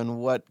find you, and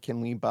what can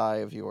we buy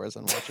of yours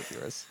and watch of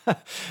yours?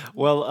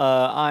 Well,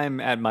 I'm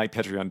at Mike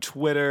Petrie on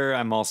Twitter.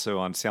 I'm also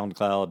on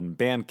SoundCloud and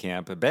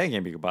Bandcamp. At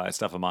Bandcamp, you can buy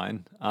stuff of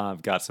mine.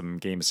 I've got some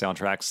game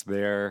soundtracks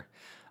there.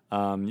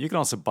 You can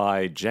also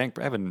buy Jank.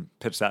 I haven't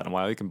pitched that in a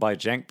while. You can buy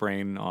Jank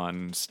Brain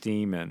on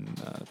Steam and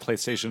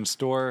PlayStation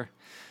Store.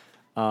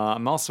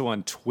 I'm also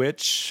on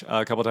Twitch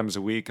a couple times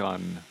a week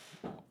on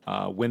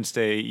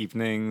Wednesday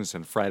evenings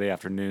and Friday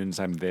afternoons,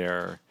 I'm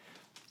there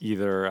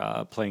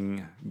either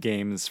playing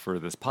games for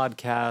this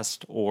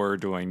podcast or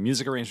doing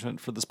music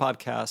arrangement for this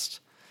podcast.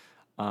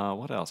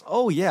 What else?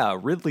 Oh, yeah.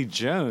 Ridley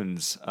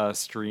Jones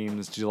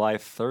streams July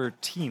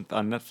 13th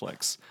on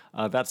Netflix.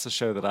 That's the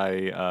show that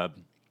I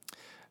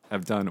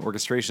have done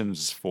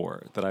orchestrations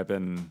for, that I've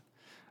been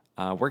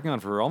working on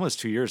for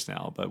almost 2 years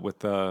now. But with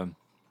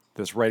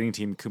this writing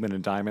team, Kuman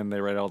and Diamond,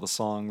 they write all the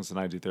songs and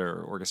I do their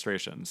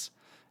orchestrations.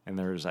 And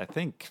there's, I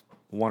think,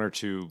 1 or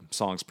 2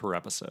 songs per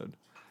episode.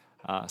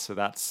 So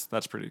that's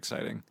pretty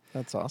exciting.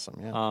 That's awesome.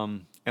 Yeah.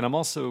 And I'm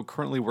also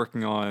currently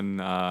working on,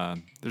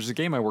 there's a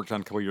game I worked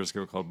on a couple years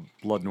ago called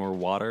Blood Nor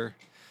Water,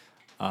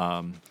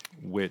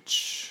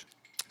 which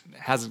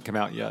hasn't come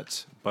out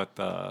yet, but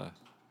the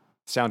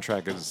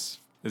soundtrack is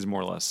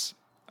more or less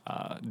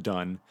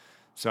done.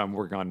 So I'm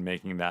working on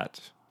making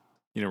that,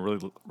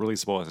 really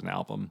releasable as an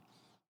album.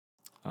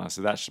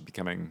 So that should be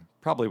coming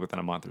probably within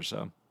a month or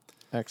so.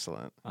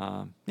 Excellent.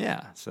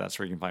 Yeah, so that's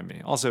where you can find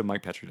me. Also,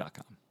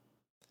 MikePetrie.com.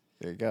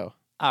 There you go.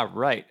 All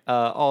right.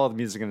 All of the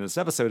music in this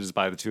episode is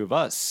by the two of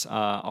us.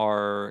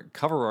 Our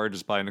cover art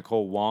is by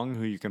Nicole Wong,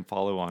 who you can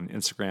follow on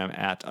Instagram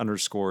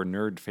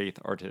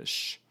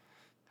 @_nerdfaithartish.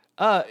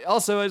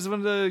 Also, I just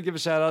wanted to give a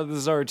shout out. This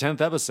is our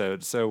 10th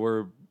episode, so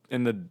we're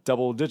in the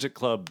double-digit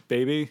club,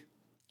 baby.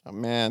 Oh,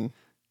 man.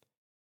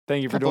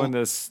 Thank you for doing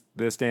this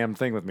damn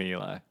thing with me,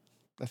 Eli.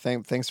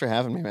 Thanks for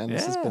having me, man.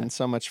 This has been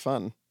so much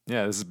fun.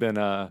 Yeah, this has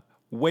been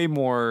way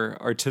more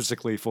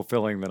artistically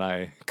fulfilling than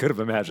I could have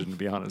imagined, to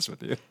be honest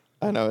with you.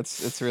 I know,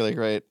 it's really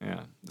great.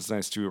 Yeah, it's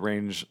nice to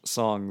arrange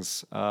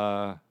songs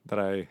that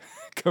I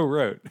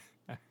co-wrote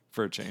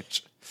for a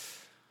change.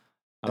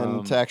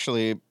 And to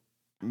actually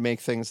make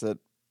things that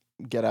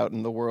get out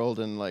in the world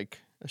in like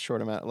a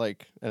short amount,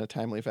 like in a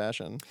timely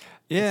fashion.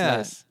 Yeah,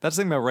 nice. That's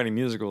the thing about writing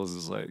musicals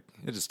is like,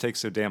 it just takes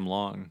so damn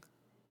long.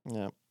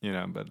 Yeah.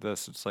 But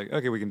this, it's like,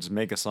 okay, we can just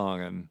make a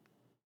song and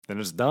then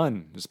it's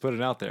done. Just put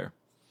it out there.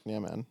 Yeah,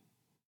 man.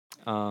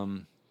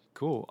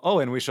 Cool. Oh,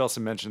 and we should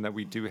also mention that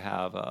we do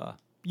have,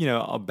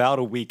 about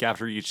a week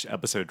after each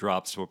episode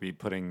drops, we'll be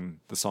putting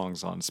the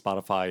songs on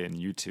Spotify and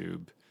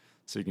YouTube,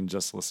 so you can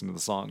just listen to the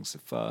songs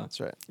That's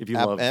right. if you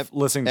love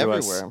listening to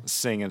everywhere. us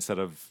sing instead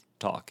of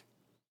talk.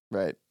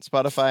 Right.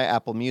 Spotify,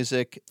 Apple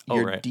Music,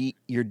 your right.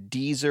 your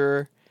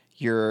Deezer,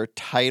 your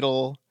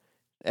Tidal,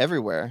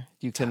 everywhere.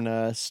 You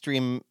can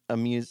stream a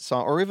music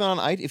song, or even on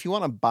if you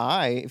want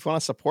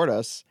to support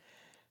us.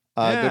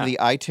 Go to the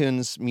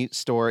iTunes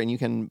store and you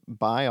can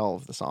buy all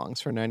of the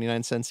songs for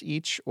 99 cents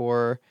each,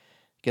 or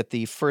get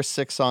the first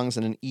 6 songs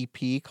in an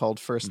EP called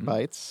First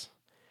Bites.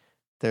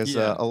 There's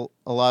a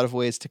lot of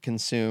ways to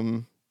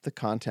consume the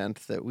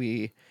content that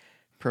we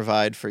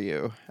provide for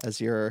you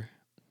as your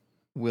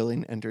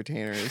willing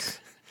entertainers.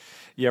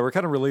 Yeah, we're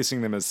kind of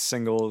releasing them as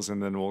singles,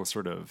 and then we'll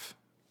sort of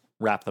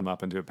wrap them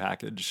up into a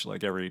package,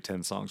 like every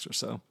 10 songs or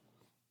so.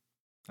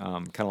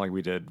 Kind of like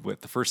we did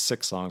with the first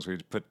 6 songs we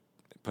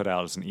put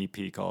out as an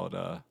EP called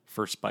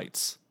First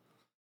Bites,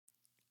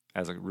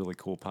 as a really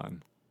cool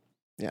pun.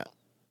 Yeah.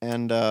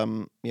 And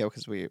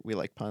because we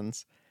like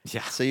puns.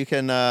 Yeah. So you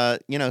can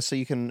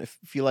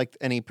if you like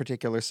any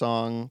particular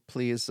song,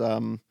 please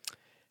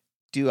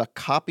do a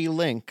copy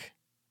link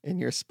in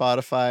your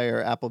Spotify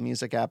or Apple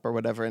Music app or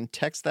whatever, and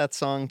text that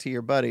song to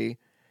your buddy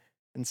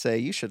and say,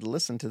 you should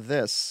listen to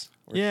this.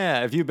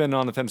 Yeah, if you've been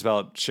on the fence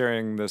about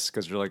sharing this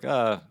because you're like,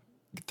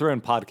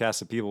 throwing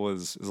podcasts at people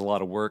is a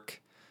lot of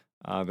work,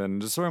 then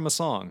just throw them a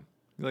song.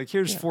 You're like,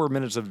 here's 4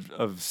 minutes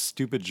of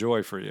stupid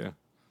joy for you.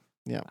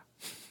 Yeah.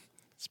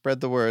 Spread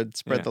the word,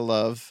 spread the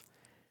love.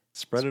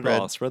 Spread it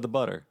all, spread the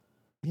butter.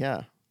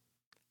 Yeah.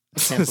 I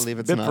can't believe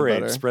it's Bit not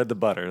Parade, butter. Spread the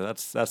butter.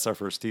 That's our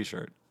first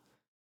t-shirt.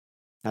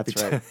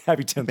 That's right.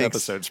 Happy 10th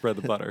episode, Spread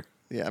the Butter.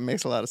 Yeah, it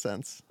makes a lot of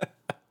sense,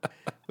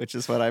 which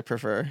is what I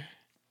prefer.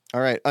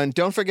 All right. And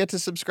don't forget to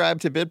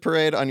subscribe to Bit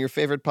Parade on your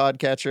favorite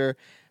podcatcher.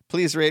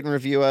 Please rate and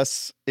review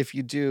us. If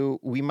you do,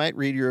 we might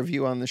read your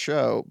review on the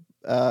show,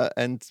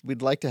 and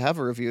we'd like to have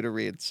a review to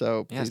read.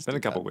 So yeah, it's been a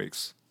couple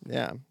weeks.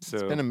 Yeah, it's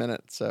been a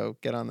minute, so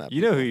get on that.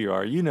 You know who you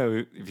are. You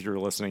know if you're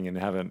listening and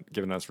haven't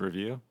given us a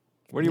review.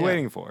 What are you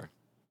waiting for?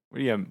 What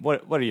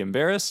are you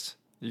embarrassed?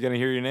 You gonna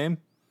hear your name?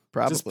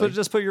 Probably.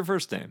 Just put your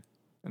first name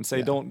and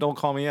say don't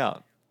call me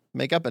out.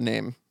 Make up a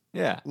name.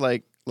 Yeah,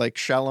 like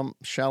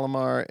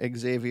Shalimar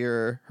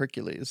Xavier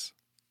Hercules.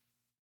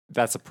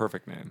 That's a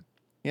perfect name.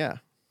 Yeah,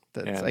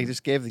 I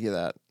just gave you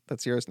that.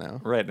 That's yours now.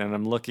 Right, and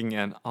I'm looking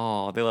and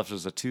they left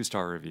us a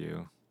 2-star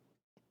review.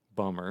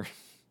 Bummer.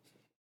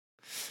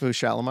 Who,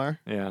 Shalimar?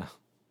 Yeah.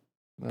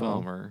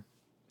 Bummer.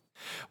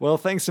 Well,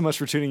 thanks so much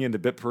for tuning in to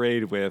Bit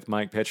Parade with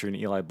Mike Petrie and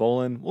Eli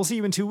Bolin. We'll see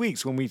you in 2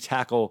 weeks when we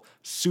tackle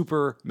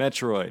Super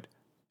Metroid.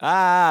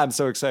 I'm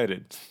so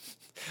excited.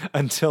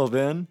 Until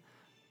then,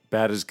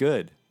 bad is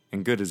good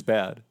and good is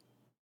bad.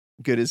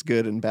 Good is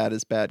good and bad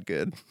is bad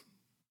good.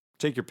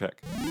 Take your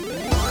pick.